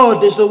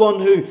God is the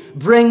one who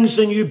brings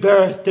the new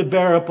birth to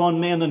bear upon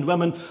men and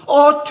women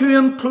ought to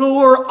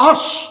implore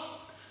us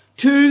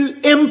to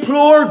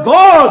implore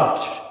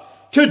God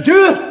to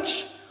do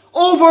it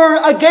over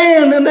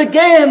again and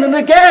again and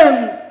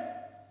again.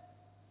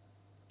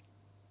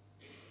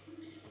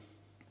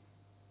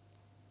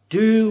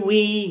 Do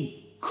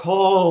we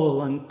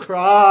call and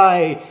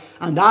cry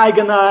and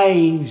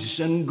agonize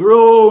and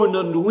groan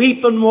and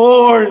weep and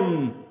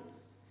mourn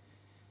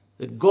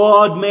that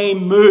God may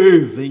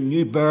move in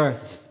new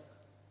birth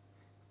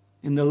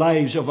in the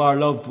lives of our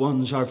loved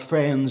ones, our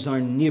friends,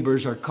 our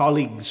neighbours, our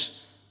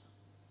colleagues,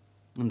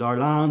 and our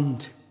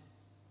land?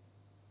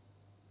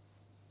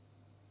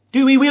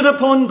 Do we wait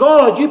upon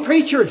God, you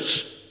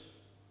preachers?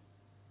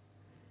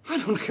 I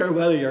don't care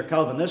whether you're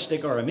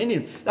Calvinistic or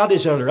Arminian. That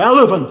is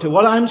irrelevant to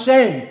what I'm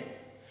saying.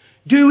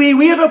 Do we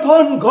wait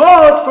upon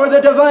God for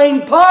the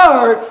divine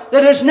power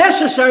that is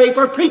necessary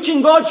for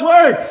preaching God's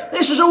word?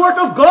 This is a work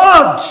of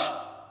God.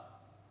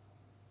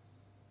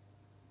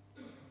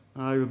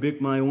 I rebuke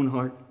my own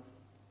heart.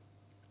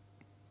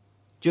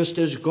 Just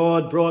as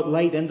God brought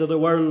light into the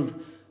world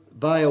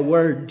by a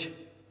word,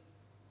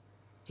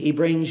 He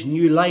brings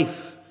new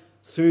life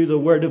through the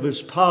word of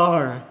His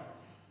power.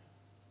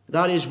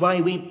 That is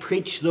why we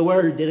preach the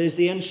word. It is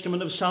the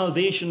instrument of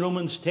salvation,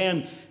 Romans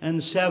 10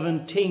 and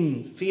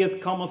 17. Faith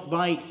cometh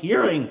by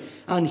hearing,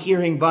 and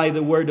hearing by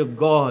the word of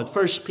God.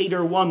 1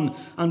 Peter 1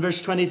 and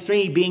verse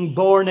 23, being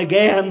born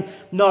again,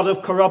 not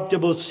of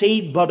corruptible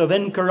seed, but of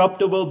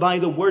incorruptible, by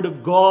the word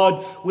of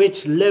God,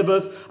 which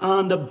liveth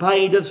and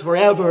abideth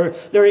forever.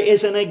 There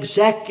is an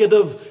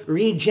executive,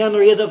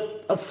 regenerative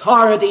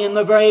authority in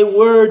the very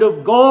word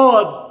of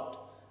God.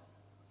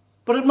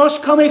 But it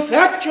must come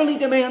effectually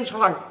to men's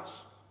hearts.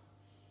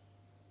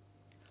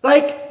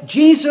 Like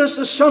Jesus,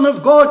 the Son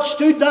of God,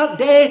 stood that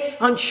day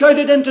and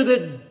shouted into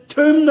the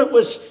tomb that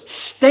was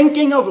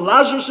stinking of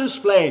Lazarus'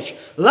 flesh,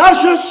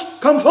 Lazarus,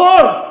 come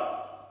forth!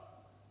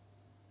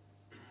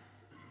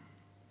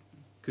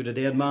 Could a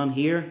dead man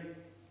hear?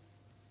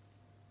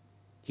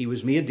 He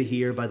was made to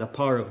hear by the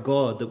power of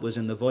God that was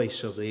in the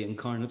voice of the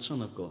incarnate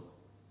Son of God.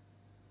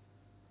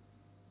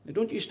 Now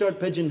don't you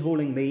start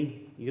pigeonholing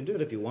me. You can do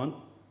it if you want.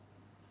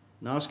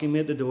 And asking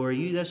me at the door, are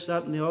you this,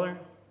 that and the other?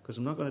 Because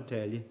I'm not going to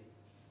tell you.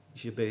 You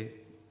should be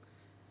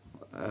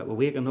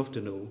awake enough to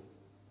know.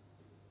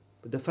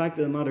 But the fact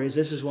of the matter is,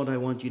 this is what I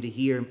want you to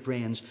hear,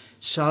 friends.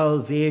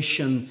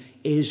 Salvation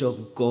is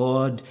of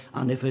God.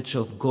 And if it's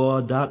of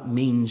God, that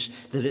means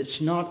that it's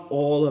not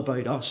all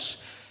about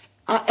us.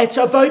 It's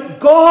about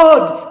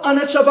God. And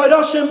it's about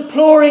us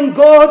imploring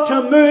God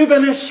to move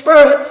in His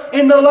Spirit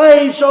in the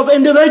lives of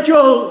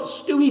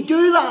individuals. Do we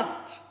do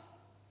that?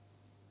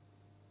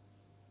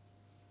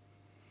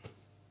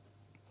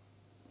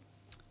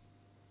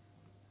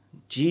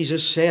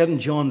 Jesus said in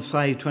John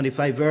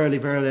 5:25, verily,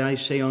 verily, I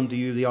say unto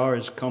you, the hour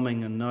is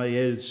coming, and now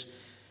is,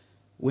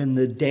 when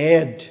the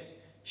dead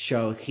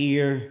shall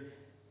hear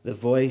the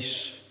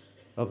voice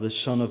of the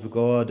Son of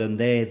God, and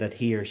they that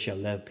hear shall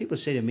live. People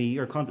say to me,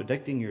 you're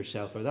contradicting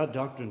yourself, or that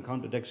doctrine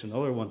contradicts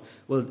another one.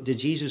 Well, did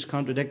Jesus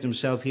contradict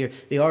Himself here?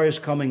 The hour is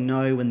coming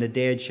now when the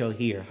dead shall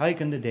hear. How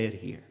can the dead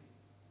hear?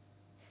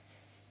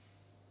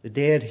 The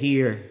dead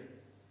hear,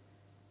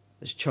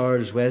 as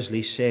Charles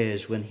Wesley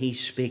says, when He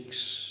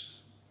speaks,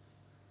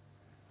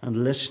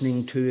 and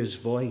listening to His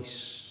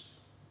voice,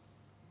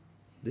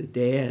 the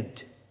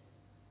dead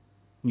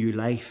new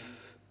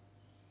life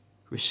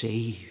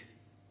receive.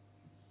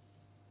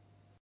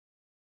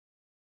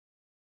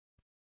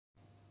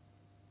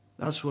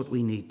 That's what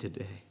we need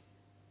today.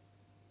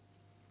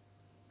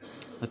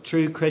 A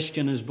true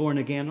Christian is born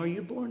again. Are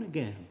you born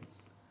again?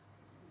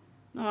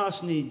 Not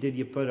asking, did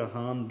you put a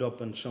hand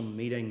up in some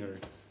meeting, or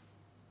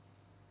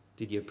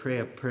did you pray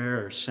a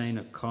prayer or sign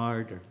a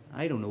card, or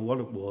I don't know what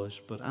it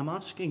was, but I'm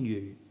asking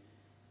you,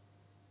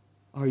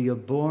 are you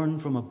born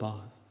from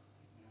above?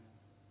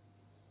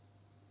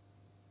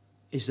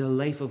 Is the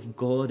life of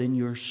God in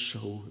your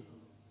soul?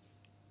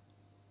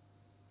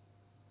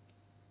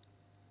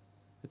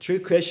 A true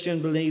Christian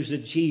believes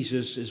that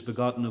Jesus is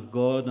begotten of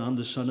God and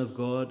the Son of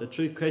God. A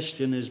true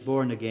Christian is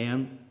born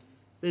again.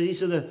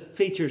 These are the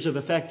features of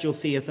effectual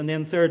faith. And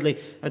then thirdly,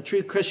 a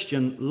true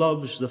Christian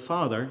loves the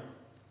Father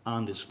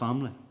and his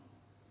family.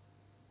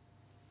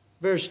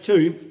 Verse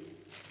 2.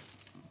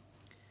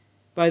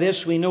 By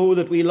this we know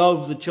that we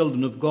love the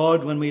children of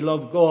God, when we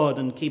love God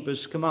and keep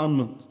his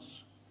commandments.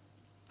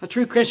 A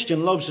true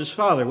Christian loves his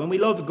Father. When we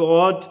love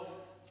God,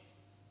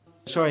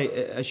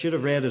 I should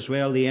have read as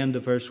well the end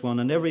of verse 1.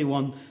 And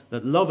everyone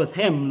that loveth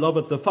him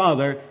loveth the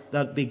Father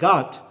that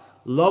begot,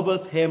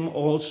 loveth him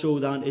also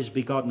that is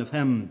begotten of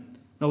him.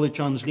 Another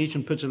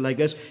translation puts it like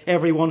this: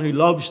 everyone who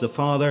loves the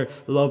Father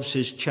loves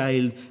his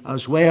child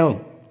as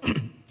well.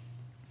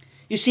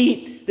 You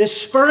see, the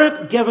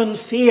Spirit-given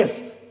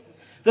faith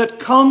that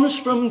comes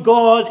from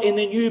God in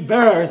the new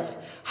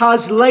birth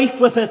has life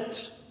with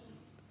it.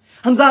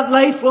 And that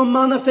life will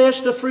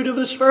manifest the fruit of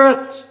the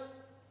Spirit.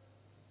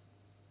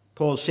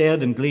 Paul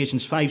said in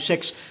Galatians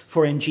 5:6,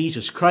 for in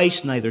Jesus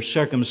Christ neither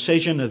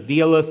circumcision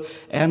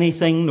availeth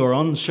anything nor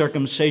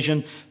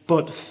uncircumcision,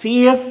 but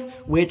faith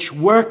which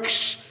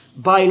works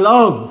by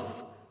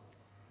love.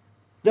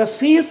 The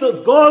faith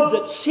of God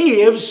that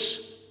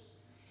saves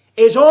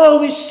is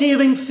always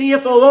saving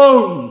faith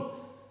alone,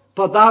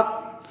 but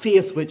that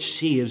faith which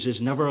saves is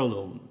never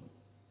alone.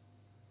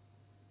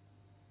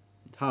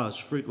 It has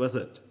fruit with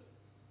it.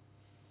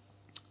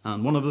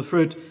 And one of the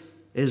fruit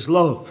is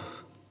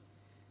love.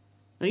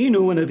 Now, you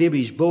know, when a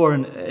baby's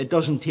born, it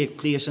doesn't take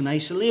place in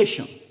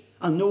isolation.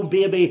 And no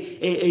baby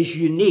is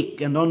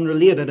unique and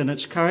unrelated in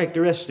its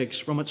characteristics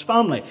from its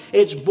family.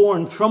 It's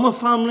born from a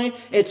family,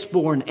 it's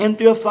born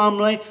into a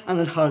family, and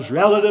it has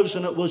relatives,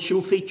 and it will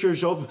show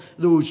features of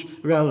those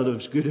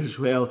relatives, good as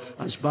well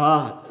as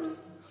bad.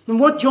 And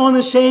what John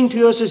is saying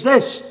to us is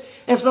this: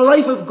 if the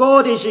life of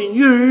God is in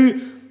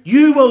you,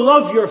 you will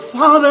love your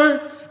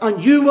Father,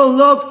 and you will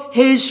love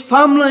his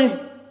family.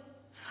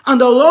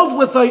 And a love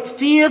without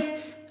faith,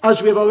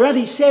 as we've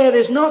already said,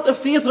 is not the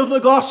faith of the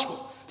gospel.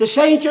 To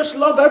say just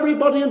love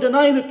everybody and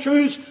deny the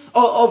truths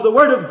of the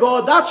Word of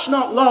God, that's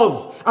not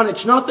love, and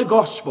it's not the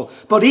gospel.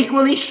 But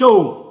equally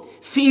so,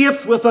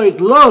 faith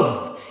without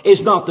love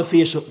is not the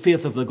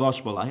faith of the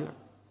gospel either.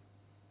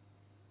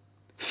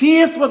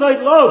 Faith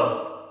without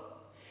love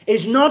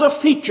is not a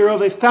feature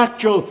of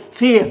effectual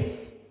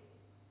faith.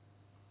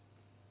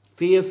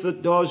 Faith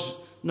that does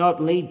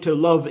not lead to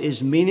love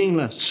is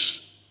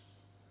meaningless.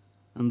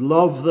 And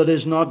love that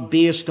is not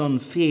based on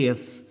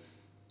faith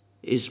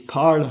is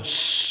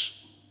powerless.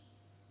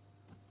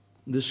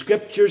 The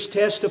Scriptures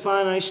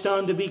testify, and I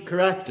stand to be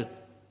corrected,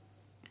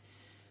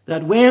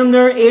 that when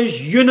there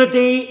is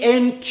unity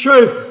in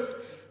truth,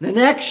 the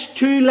next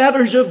two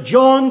letters of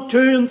John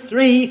 2 and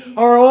 3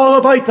 are all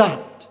about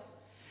that.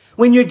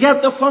 When you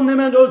get the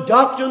fundamental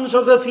doctrines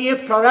of the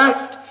faith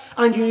correct,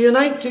 and you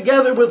unite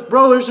together with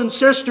brothers and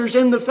sisters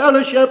in the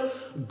fellowship,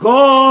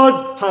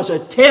 God has a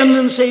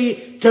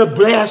tendency to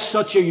bless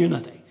such a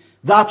unity.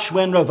 That's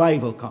when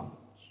revival comes.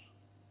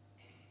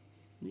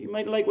 You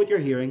might like what you're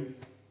hearing.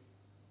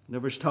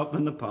 Never stopped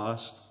in the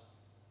past.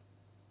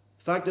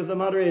 The fact of the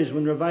matter is,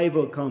 when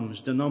revival comes,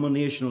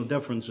 denominational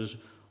differences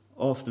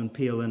often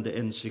pale into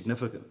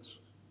insignificance.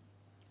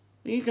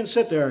 You can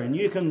sit there and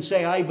you can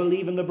say, I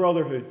believe in the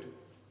brotherhood.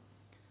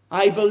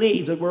 I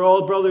believe that we're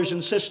all brothers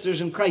and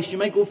sisters in Christ. You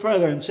might go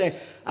further and say,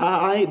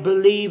 I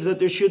believe that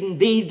there shouldn't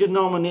be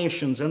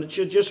denominations and it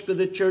should just be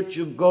the church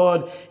of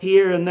God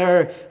here and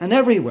there and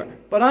everywhere.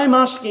 But I'm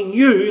asking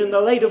you, in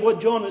the light of what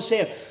John has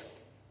said,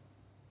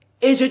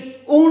 is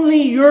it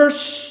only your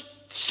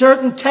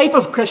certain type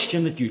of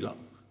Christian that you love?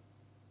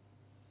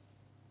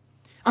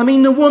 I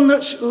mean, the one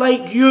that's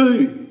like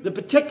you, the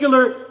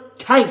particular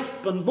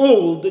type and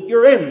mold that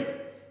you're in.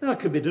 That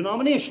could be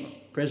denominational.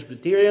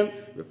 Presbyterian,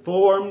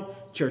 Reformed,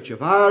 Church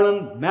of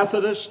Ireland,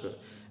 Methodist,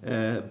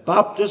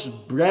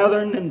 Baptist,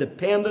 Brethren,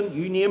 Independent,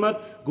 you name it,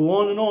 go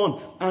on and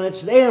on. And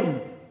it's them.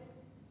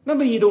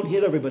 Remember, you don't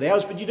hate everybody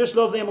else, but you just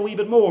love them a wee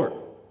bit more.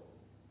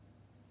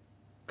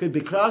 Could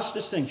be class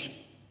distinction.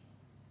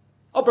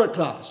 Upper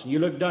class, and you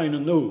look down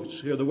on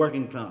those who are the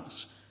working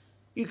class.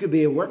 You could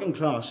be a working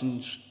class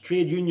and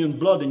trade union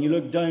blood, and you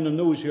look down on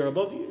those who are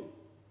above you.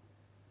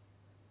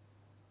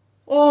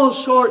 All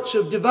sorts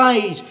of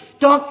divides,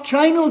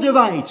 doctrinal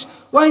divides.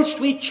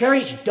 Whilst we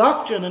cherish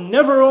doctrine and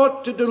never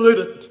ought to dilute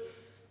it,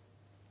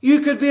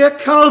 you could be a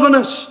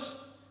Calvinist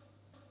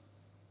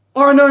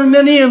or an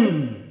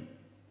Arminian,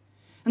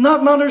 and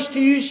that matters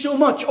to you so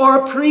much, or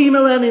a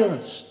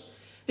premillennialist,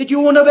 that you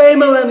won't have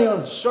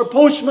amillennialists or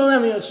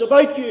postmillennialists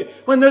about you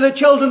when they're the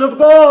children of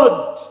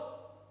God.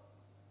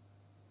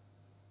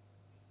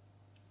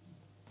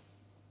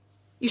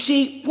 You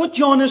see, what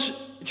John is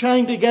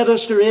trying to get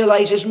us to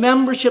realize is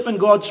membership in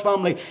God's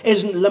family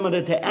isn't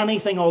limited to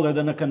anything other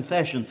than a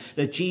confession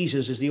that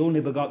Jesus is the only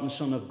begotten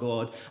Son of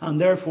God.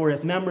 And therefore,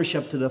 if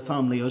membership to the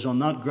family is on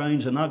that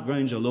grounds and that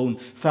grounds alone,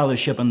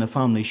 fellowship in the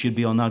family should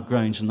be on that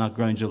grounds and that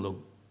grounds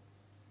alone.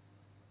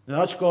 Now,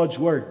 that's God's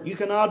word. You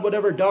can add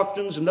whatever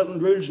doctrines and little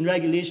rules and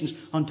regulations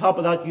on top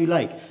of that you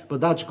like,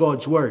 but that's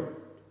God's word.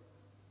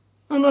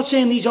 I'm not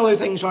saying these other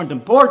things aren't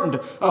important.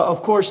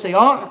 Of course they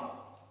are.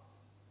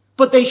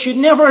 But they should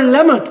never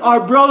limit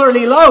our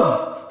brotherly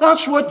love.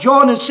 That's what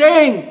John is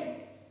saying.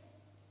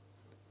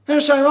 And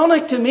it's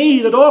ironic to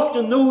me that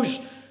often those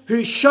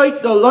who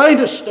shout the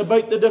loudest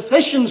about the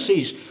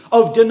deficiencies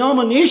of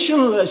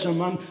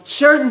denominationalism, and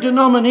certain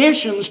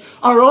denominations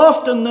are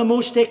often the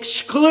most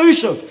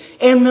exclusive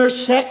in their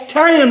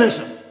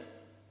sectarianism.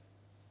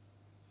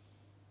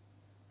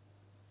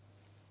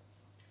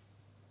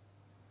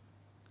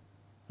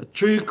 A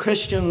true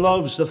Christian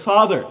loves the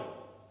Father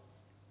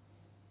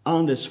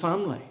and his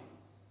family.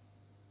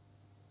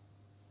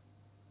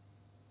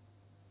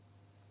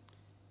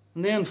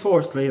 And then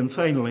fourthly and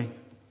finally,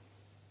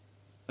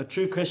 a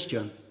true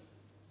Christian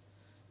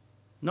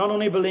not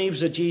only believes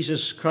that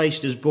Jesus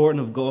Christ is born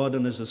of God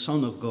and is the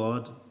Son of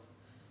God.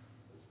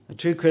 A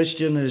true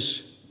Christian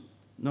is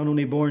not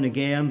only born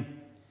again,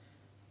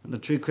 and a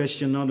true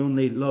Christian not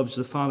only loves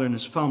the Father and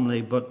his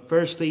family, but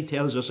verse 3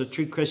 tells us a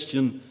true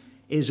Christian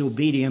is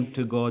obedient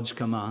to God's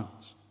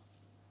commands.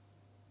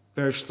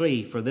 Verse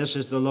 3, for this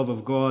is the love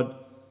of God,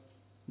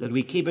 that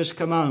we keep his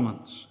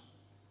commandments.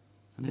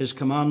 And his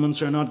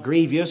commandments are not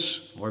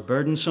grievous or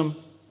burdensome.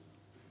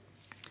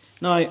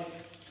 Now,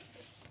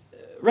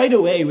 right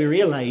away we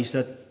realize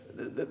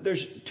that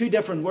there's two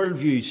different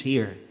worldviews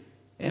here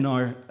in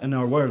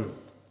our world.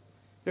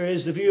 There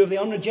is the view of the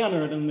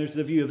unregenerate and there's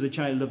the view of the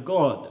child of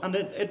God. And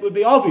it would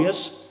be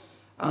obvious,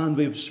 and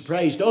we'd be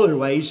surprised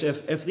otherwise,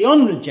 if the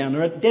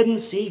unregenerate didn't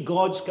see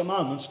God's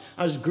commandments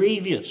as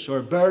grievous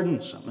or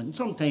burdensome. And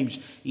sometimes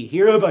you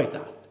hear about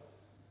that.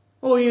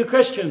 Oh, you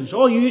Christians,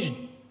 all you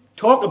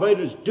talk about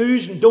is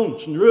do's and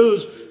don'ts and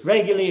rules,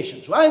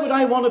 regulations. Why would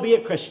I want to be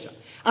a Christian?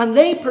 And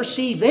they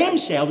perceive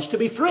themselves to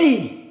be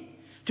free,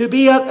 to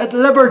be at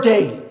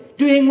liberty,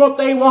 doing what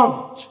they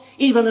want,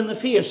 even in the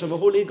face of a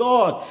holy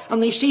God.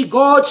 And they see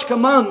God's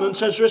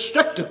commandments as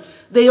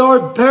restrictive. They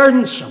are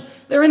burdensome.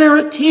 They're an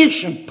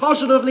irritation,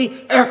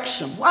 positively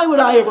irksome. Why would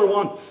I ever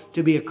want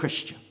to be a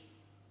Christian?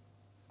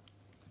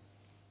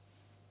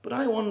 But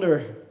I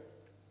wonder,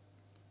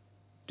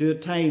 do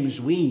at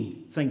times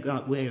we think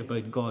that way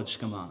about God's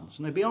commands?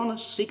 And I'll be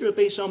honest,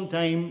 secretly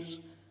sometimes,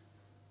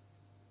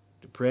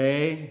 to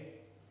pray,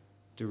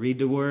 to read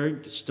the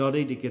Word, to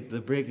study, to get the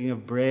breaking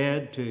of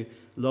bread, to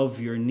love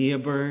your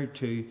neighbour,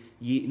 to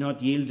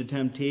not yield to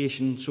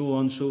temptation, so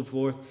on and so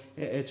forth.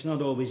 It's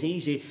not always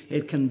easy.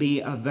 It can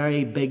be a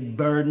very big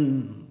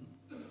burden.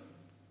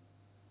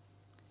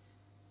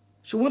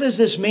 So what is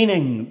this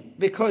meaning?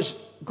 Because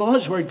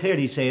God's Word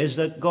clearly says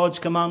that God's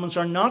commandments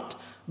are not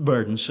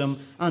burdensome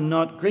and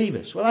not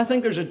grievous. Well, I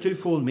think there's a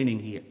twofold meaning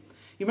here.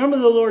 You remember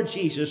the Lord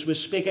Jesus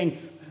was speaking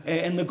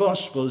in the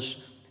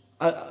Gospels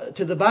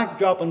to the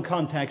backdrop and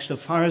context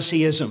of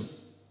Phariseeism.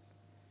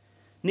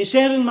 And he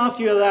said in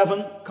Matthew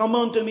 11, come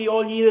unto me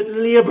all ye that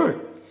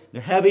labour,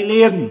 they're heavy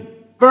laden,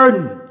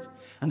 burdened,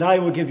 and I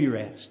will give you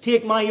rest.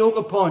 Take my yoke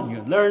upon you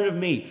and learn of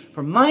me,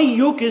 for my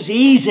yoke is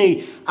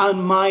easy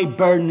and my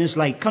burden is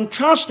light.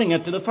 Contrasting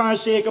it to the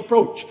Pharisaic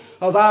approach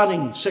of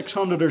adding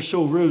 600 or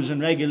so rules and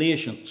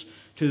regulations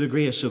to the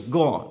grace of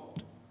God.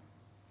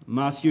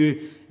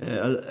 Matthew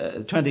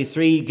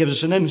 23 gives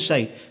us an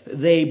insight.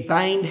 They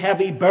bind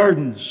heavy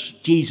burdens,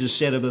 Jesus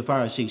said of the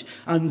Pharisees,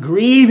 and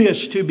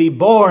grievous to be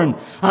borne,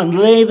 and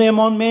lay them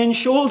on men's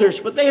shoulders,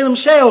 but they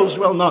themselves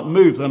will not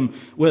move them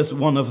with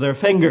one of their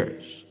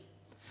fingers.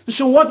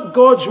 So what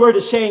God's Word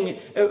is saying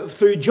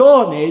through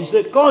John is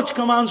that God's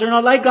commands are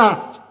not like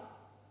that.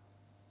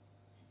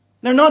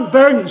 They're not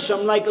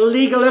burdensome like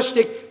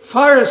legalistic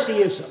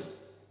Phariseeism.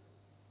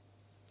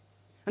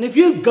 And if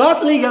you've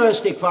got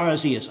legalistic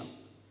Phariseeism,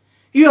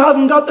 you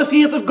haven't got the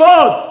faith of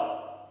God.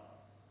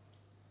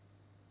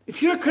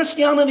 If your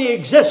Christianity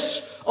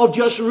exists of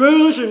just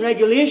rules and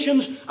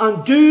regulations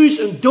and do's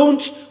and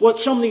don'ts, what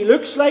somebody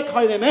looks like,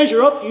 how they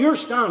measure up to your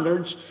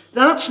standards,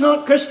 that's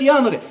not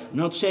Christianity. I'm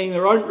not saying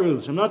there aren't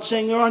rules. I'm not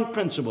saying there aren't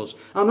principles.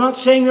 I'm not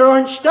saying there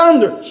aren't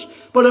standards.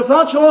 But if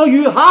that's all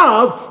you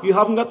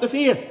haven't got the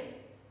faith.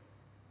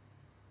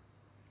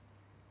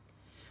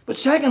 But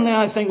secondly,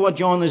 I think what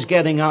John is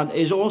getting at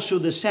is also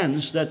the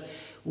sense that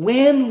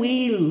when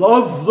we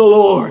love the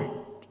Lord,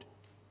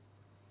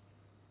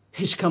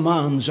 his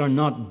commands are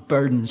not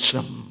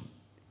burdensome.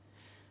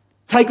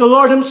 Like the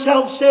Lord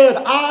himself said,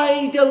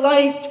 I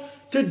delight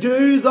to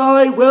do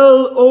thy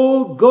will,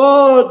 O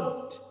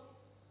God.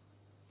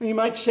 And you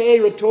might say,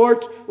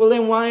 retort, well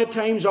then why at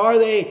times are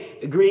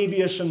they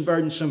grievous and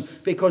burdensome?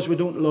 Because we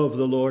don't love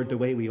the Lord the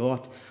way we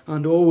ought.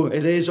 And oh,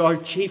 it is our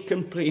chief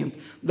complaint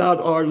that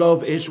our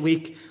love is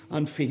weak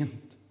and faint.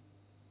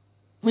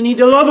 We need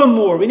to love him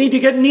more. We need to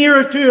get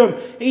nearer to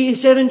him. He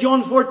said in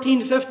John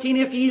 14:15,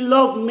 if ye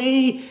love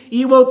me,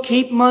 ye will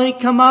keep my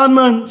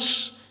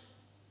commandments.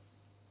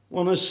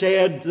 One has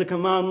said the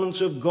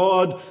commandments of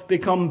God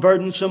become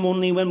burdensome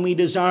only when we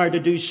desire to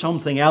do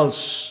something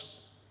else.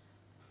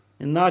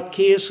 In that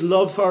case,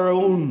 love for our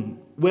own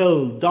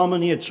will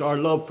dominates our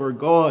love for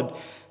God,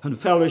 and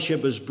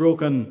fellowship is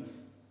broken,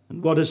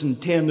 and what is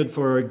intended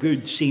for our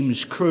good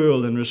seems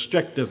cruel and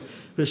restrictive.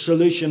 The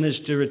solution is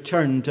to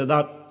return to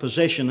that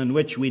position in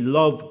which we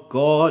love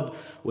God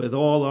with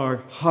all our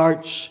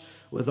hearts,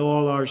 with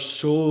all our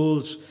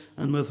souls,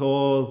 and with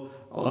all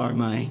our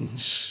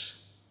minds.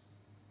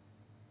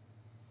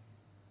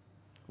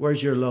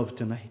 Where's your love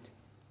tonight?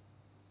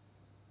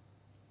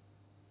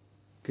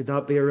 Could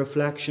that be a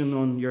reflection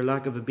on your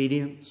lack of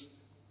obedience?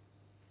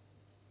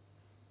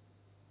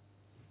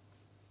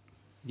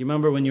 You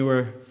remember when you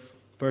were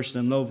first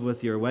in love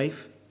with your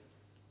wife?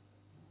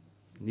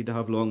 You need to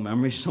have long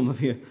memories, some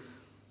of you.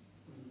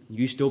 You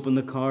used to open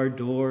the car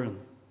door and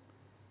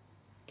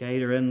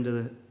guide her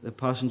into the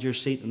passenger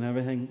seat and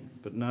everything.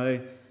 But now,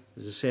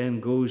 as the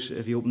saying goes,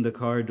 if you open the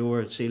car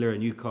door, it's either a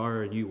new car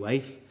or a new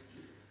wife.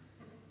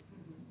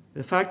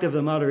 The fact of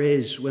the matter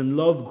is, when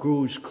love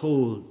grows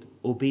cold,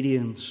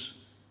 obedience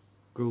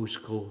grows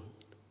cold.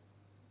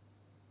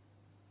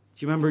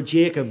 Do you remember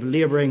Jacob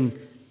labouring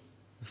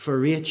for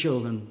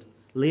Rachel, and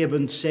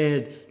Laban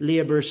said,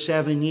 "Labour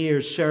 7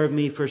 years, serve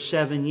me for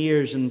 7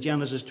 years." And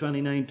Genesis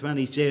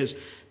 29:20 says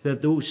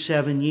that those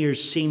 7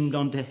 years seemed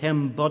unto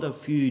him but a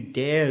few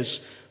days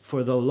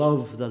for the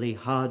love that he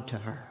had to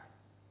her.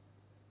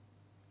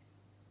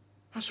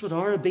 That's what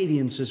our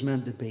obedience is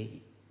meant to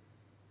be.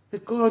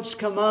 That God's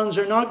commands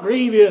are not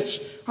grievous,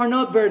 are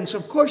not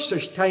burdensome. Of course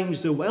there's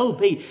times there will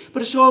be,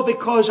 but it's all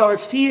because our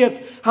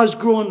faith has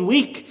grown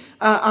weak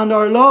and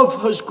our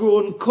love has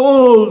grown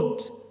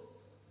cold.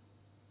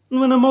 And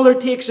when a mother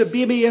takes a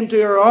baby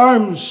into her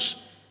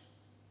arms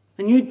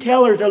and you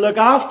tell her to look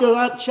after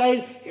that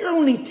child, you're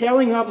only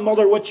telling that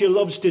mother what she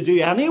loves to do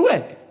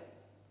anyway.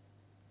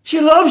 She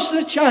loves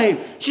the child.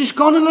 She's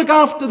going to look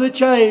after the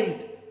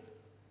child.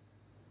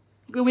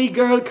 The wee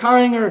girl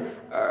carrying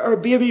her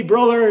baby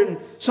brother, and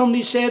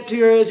somebody said to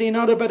her, "Is he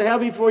not a bit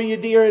heavy for you,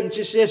 dear?" And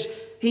she says,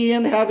 "He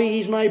ain't heavy,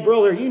 he's my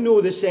brother." You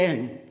know the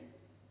saying.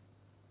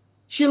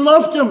 She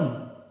loved him.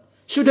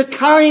 So to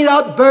carry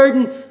that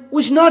burden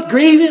was not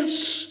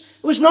grievous.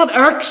 It was not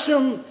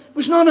irksome. It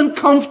was not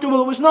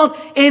uncomfortable. It was not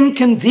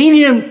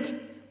inconvenient.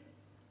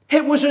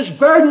 It was as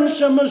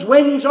burdensome as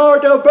wings are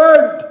to a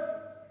bird.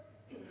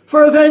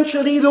 For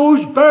eventually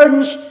those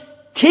burdens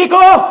take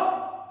off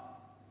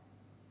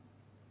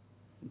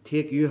and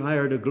take you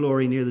higher to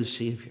glory near the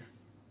Saviour.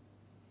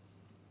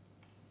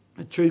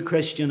 A true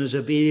Christian is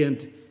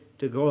obedient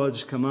to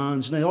God's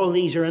commands. Now all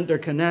these are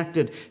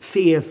interconnected.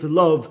 Faith,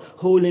 love,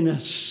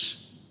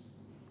 holiness.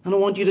 And I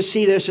want you to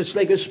see this. It's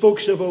like the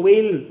spokes of a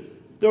wheel.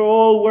 They're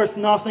all worth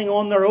nothing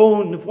on their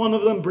own. If one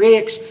of them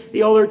breaks,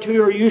 the other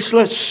two are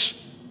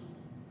useless.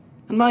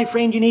 And my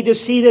friend, you need to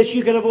see this.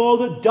 You can have all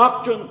the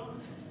doctrine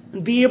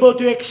and be able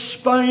to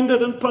expound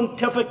it and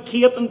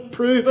pontificate and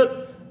prove it.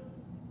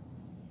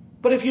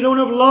 But if you don't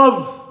have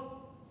love,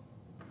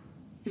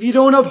 if you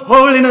don't have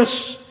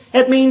holiness,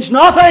 it means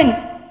nothing.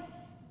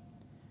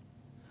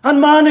 And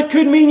man, it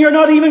could mean you're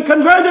not even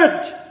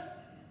converted.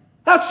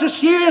 That's the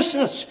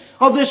seriousness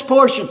of this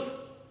portion.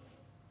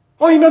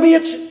 Or maybe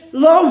it's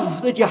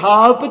love that you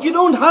have, but you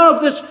don't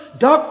have this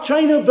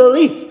doctrinal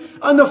belief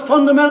and the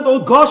fundamental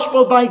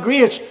gospel by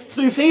grace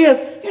through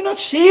faith. You're not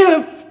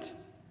saved.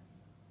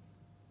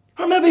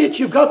 Or maybe it's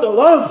you've got the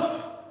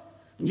love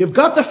and you've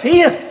got the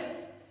faith,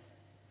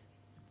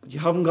 but you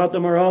haven't got the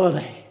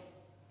morality.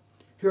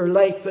 Your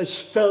life is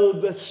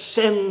filled with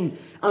sin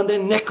and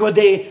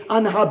iniquity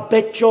and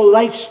habitual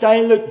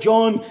lifestyle that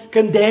John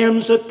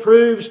condemns. That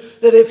proves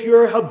that if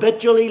you're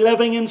habitually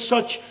living in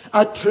such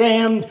a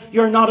trend,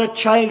 you're not a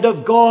child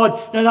of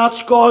God. Now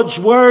that's God's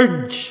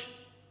word.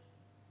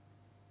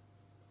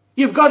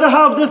 You've got to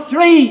have the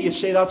three. You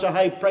say that's a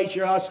high price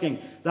you're asking.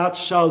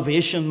 That's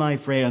salvation, my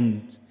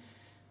friend.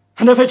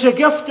 And if it's a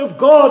gift of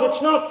God,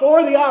 it's not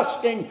for the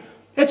asking.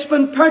 It's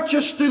been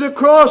purchased through the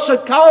cross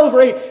at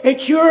Calvary.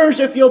 It's yours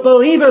if you'll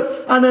believe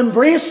it and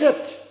embrace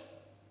it.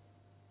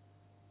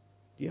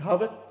 Do you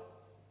have it?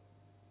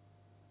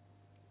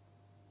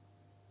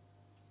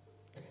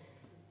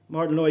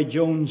 Martin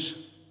Lloyd-Jones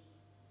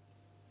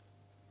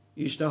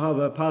used to have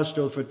a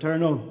pastoral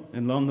fraternal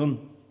in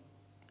London.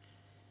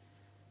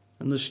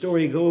 And the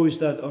story goes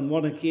that on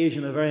one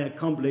occasion a very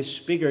accomplished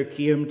speaker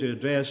came to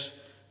address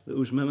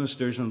those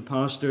ministers and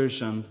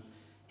pastors, and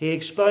he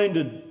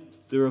expounded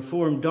the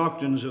Reformed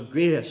doctrines of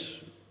grace,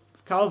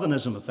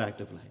 Calvinism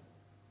effectively.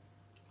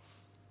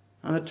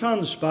 And it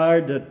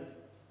transpired that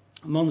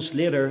months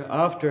later,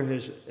 after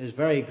his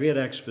very great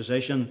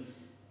exposition,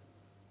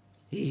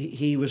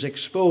 he was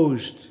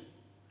exposed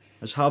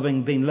as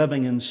having been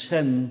living in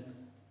sin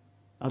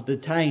at the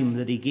time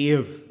that he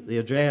gave the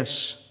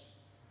address.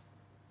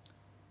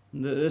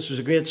 And this was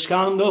a great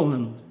scandal,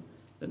 and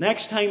the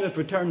next time the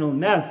fraternal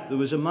met, there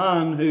was a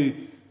man who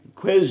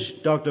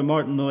quizzed Dr.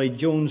 Martin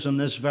Lloyd-Jones on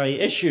this very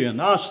issue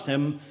and asked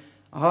him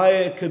how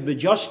it could be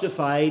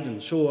justified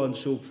and so on and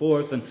so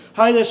forth, and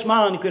how this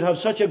man could have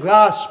such a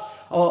grasp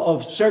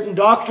of certain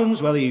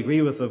doctrines, whether you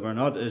agree with them or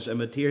not is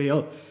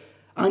immaterial,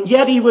 and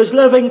yet he was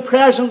living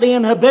presently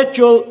in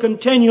habitual,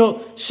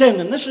 continual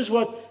sin. And this is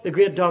what the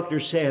great doctor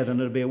said,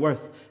 and it'll be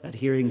worth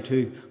adhering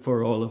to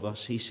for all of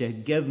us. He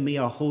said, "Give me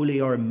a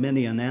holy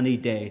Arminian any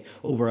day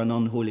over an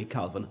unholy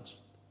Calvinist.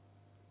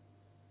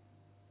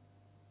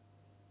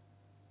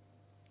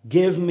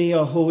 Give me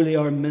a holy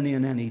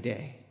Arminian any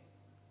day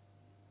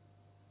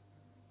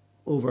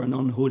over an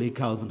unholy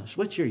Calvinist."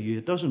 Which are you?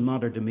 It doesn't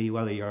matter to me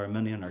whether you're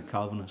Arminian or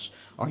Calvinist.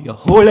 Are you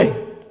holy?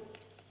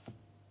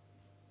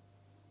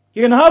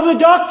 You can have the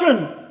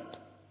doctrine.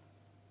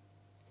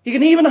 You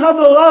can even have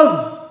the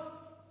love.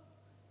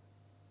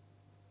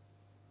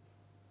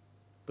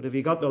 But have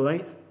you got the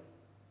life?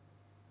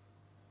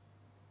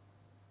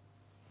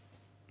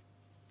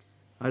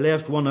 I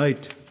left one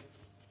out.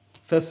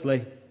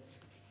 Fifthly,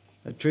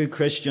 a true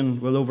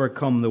Christian will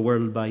overcome the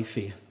world by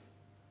faith.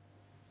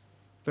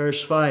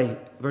 Verse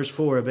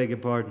 4, I beg your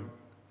pardon.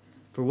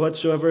 For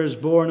whatsoever is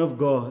born of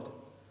God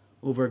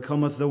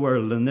overcometh the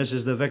world, and this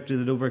is the victory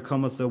that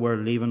overcometh the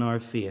world, even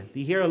our faith.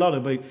 You hear a lot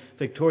about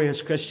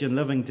victorious Christian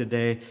living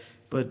today,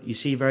 but you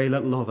see very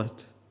little of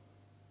it.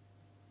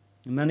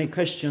 And many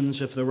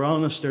Christians, if they're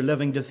honest, are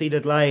living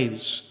defeated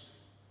lives.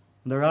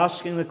 They're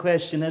asking the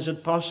question, is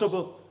it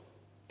possible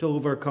to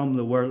overcome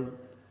the world?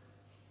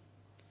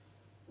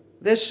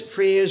 This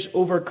phrase,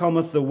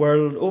 overcometh the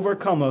world,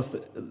 overcometh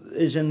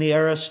is in the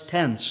aorist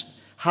tense.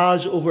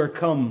 Has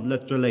overcome,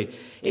 literally.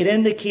 It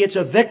indicates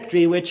a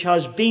victory which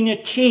has been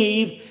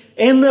achieved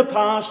in the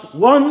past,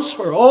 once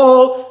for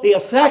all, the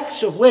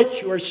effects of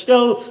which we're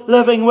still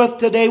living with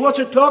today. What's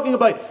it talking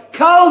about?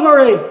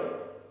 Calvary!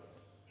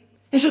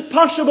 Is it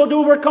possible to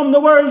overcome the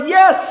world?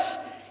 Yes!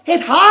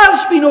 It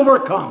has been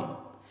overcome.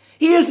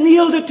 He has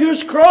nailed it to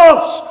his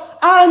cross,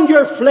 and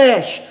your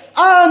flesh,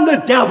 and the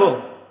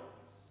devil.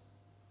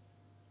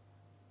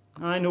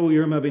 I know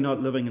you're maybe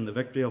not living in the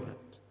victory of it.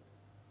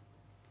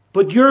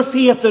 But your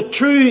faith, the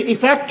true,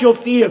 effectual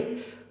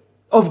faith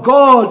of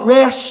God,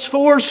 rests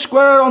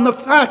foursquare on the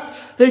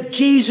fact that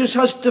Jesus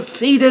has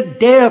defeated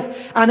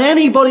death. And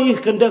anybody who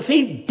can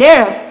defeat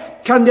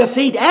death can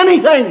defeat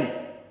anything.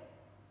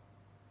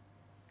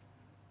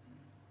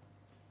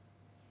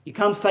 You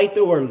can't fight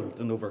the world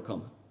and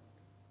overcome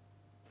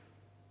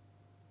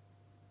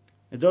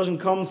it. It doesn't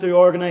come through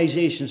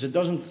organizations. It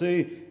doesn't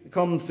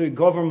come through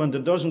government.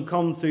 It doesn't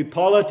come through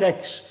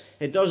politics.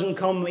 It doesn't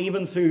come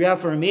even through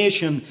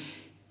reformation.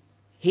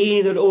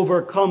 He that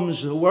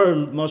overcomes the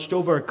world must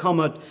overcome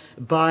it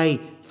by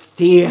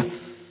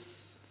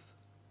faith.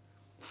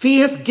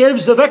 Faith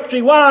gives the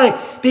victory. Why?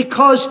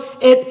 Because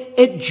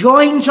it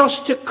joins us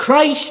to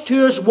Christ,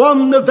 who has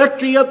won the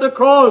victory at the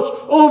cross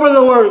over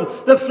the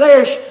world, the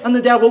flesh and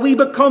the devil. We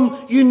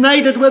become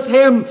united with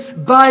him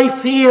by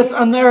faith,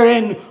 and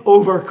therein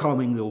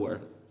overcoming the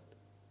world.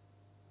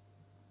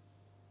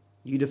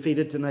 You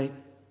defeated tonight?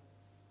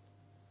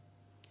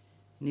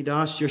 You need to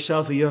ask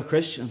yourself, are you a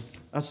Christian?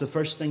 That's the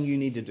first thing you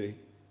need to do.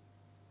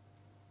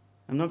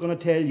 I'm not going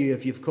to tell you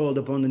if you've called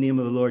upon the name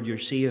of the Lord you're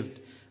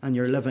saved and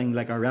you're living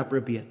like a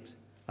reprobate.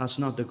 That's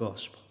not the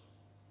gospel.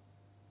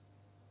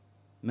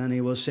 Many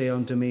will say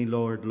unto me,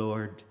 Lord,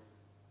 Lord,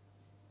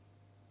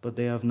 but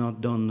they have not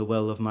done the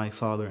will of my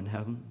Father in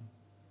heaven.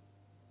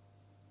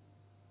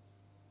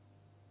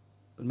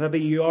 But maybe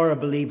you are a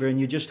believer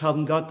and you just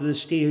haven't got to the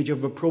stage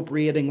of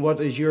appropriating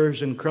what is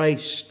yours in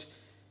Christ.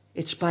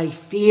 It's by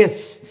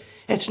faith.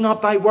 It's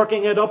not by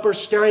working it up or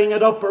stirring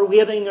it up or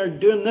waiting or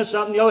doing this,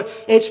 that and the other.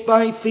 It's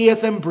by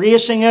faith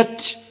embracing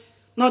it.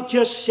 Not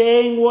just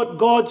saying what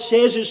God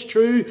says is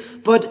true,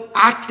 but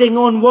acting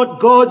on what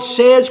God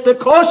says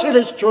because it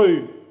is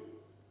true.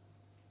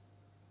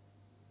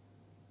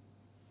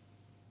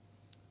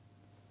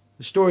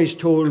 The story is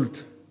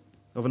told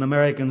of an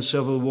American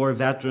Civil War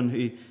veteran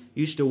who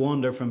used to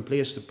wander from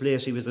place to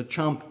place. He was a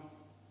tramp,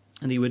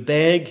 and he would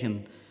beg,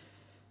 and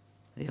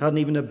he hadn't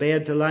even a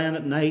bed to lie on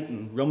at night,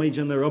 and rummage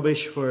in the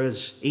rubbish for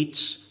his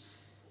eats.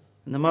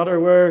 And no matter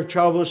where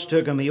travels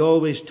took him, he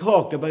always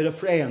talked about a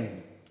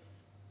friend,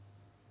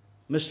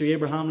 Mr.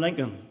 Abraham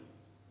Lincoln.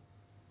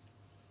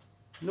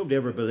 Nobody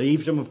ever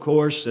believed him, of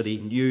course, that he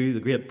knew the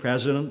great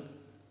president.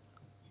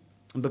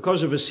 And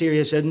because of his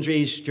serious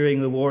injuries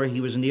during the war,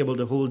 he was unable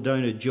to hold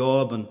down a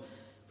job, and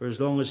for as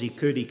long as he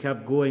could, he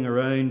kept going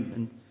around,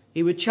 and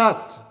he would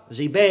chat as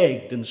he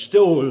begged and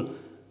stole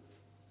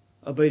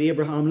about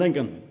Abraham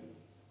Lincoln.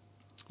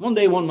 One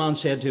day one man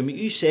said to him,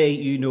 you say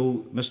you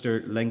know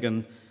Mr.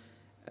 Lincoln.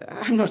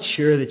 I'm not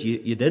sure that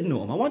you did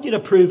know him. I want you to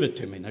prove it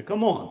to me. Now,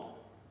 come on.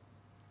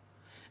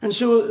 And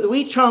so the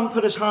wee tramp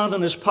put his hand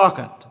in his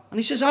pocket. And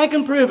he says, I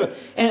can prove it.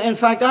 And in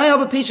fact, I have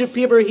a piece of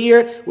paper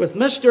here with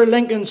Mr.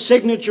 Lincoln's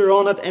signature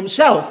on it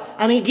himself.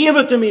 And he gave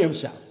it to me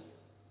himself.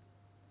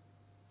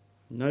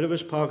 And out of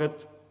his pocket,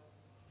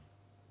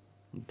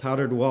 a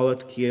tattered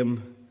wallet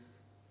came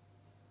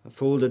a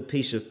folded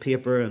piece of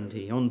paper, and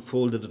he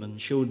unfolded it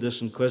and showed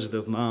this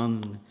inquisitive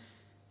man.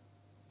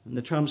 And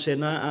the tramp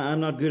said,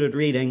 I'm not good at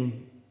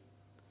reading,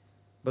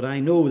 but I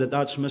know that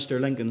that's Mr.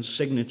 Lincoln's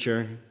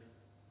signature.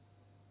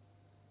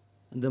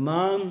 And the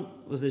man,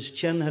 with his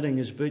chin hitting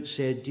his boot,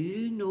 said, do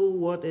you know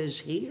what is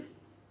here?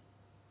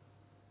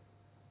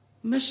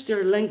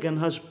 Mr. Lincoln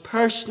has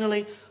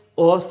personally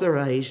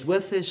authorized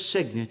with his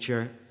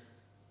signature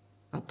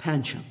a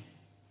pension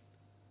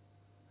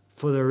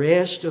for the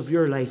rest of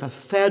your life, a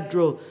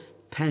federal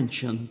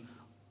pension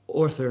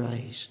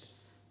authorized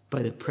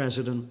by the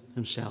president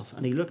himself.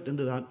 And he looked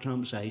into that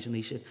tramp's eyes and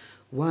he said,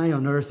 why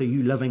on earth are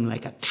you living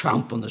like a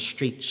tramp on the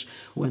streets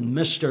when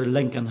Mr.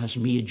 Lincoln has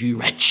made you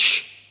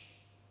rich?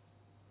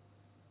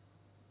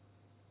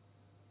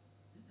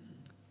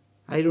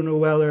 I don't know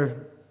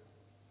whether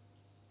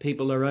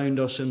people around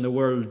us in the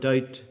world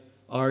doubt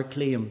our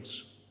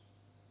claims?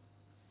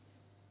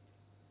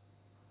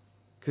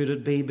 Could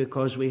it be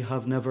because we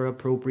have never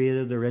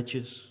appropriated the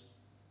riches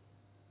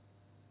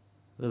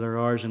that are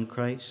ours in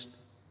Christ?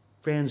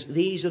 Friends,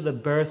 these are the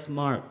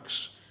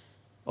birthmarks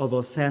of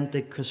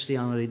authentic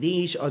Christianity.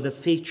 These are the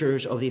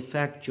features of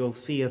effectual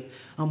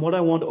faith. And what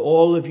I want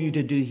all of you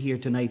to do here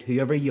tonight,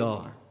 whoever you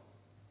are,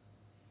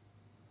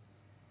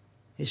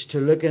 is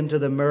to look into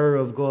the mirror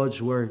of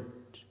God's Word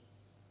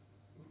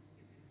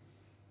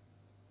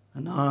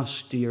and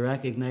ask, do you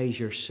recognize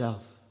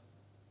yourself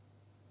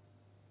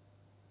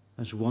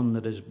as one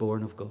that is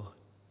born of God?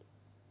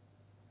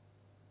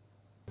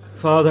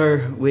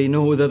 Father, we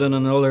know that in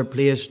another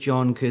place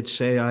John could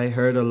say, I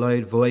heard a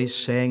loud voice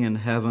saying in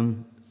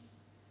heaven,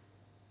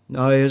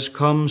 now is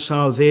come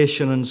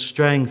salvation and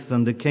strength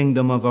and the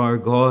kingdom of our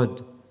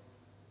God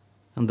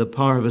and the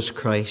power of his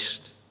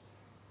Christ.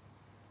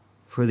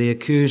 For the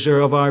accuser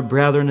of our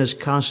brethren is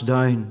cast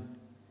down,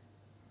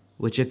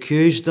 which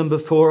accused them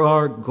before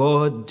our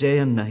God day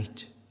and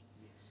night.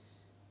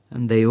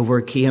 And they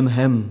overcame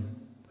him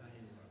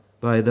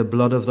by the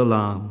blood of the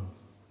Lamb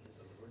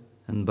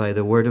and by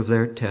the word of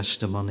their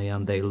testimony,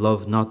 and they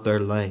loved not their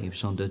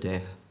lives unto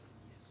death.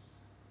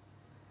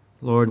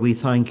 Lord, we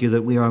thank you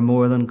that we are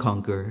more than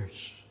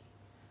conquerors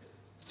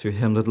through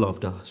him that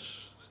loved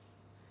us.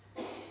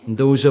 And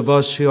those of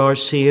us who are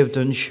saved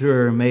and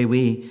sure, may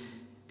we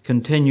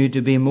continue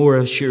to be more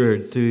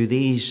assured through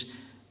these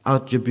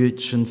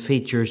attributes and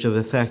features of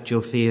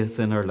effectual faith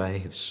in our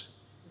lives.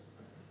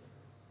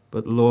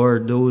 But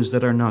Lord, those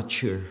that are not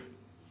sure,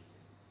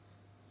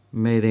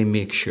 may they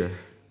make sure,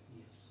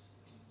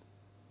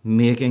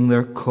 making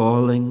their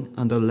calling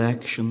and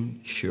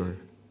election sure,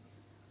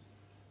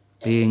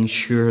 being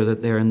sure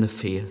that they're in the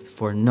faith,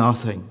 for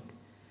nothing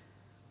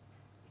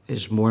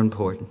is more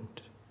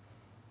important.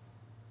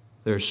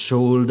 Their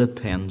soul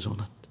depends on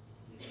it.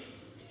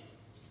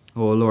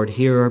 Oh Lord,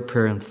 hear our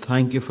prayer, and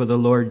thank you for the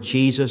Lord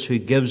Jesus, who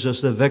gives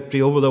us the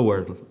victory over the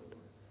world,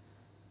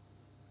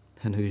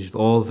 in whose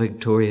all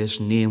victorious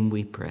name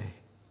we pray.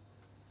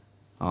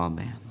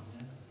 Amen.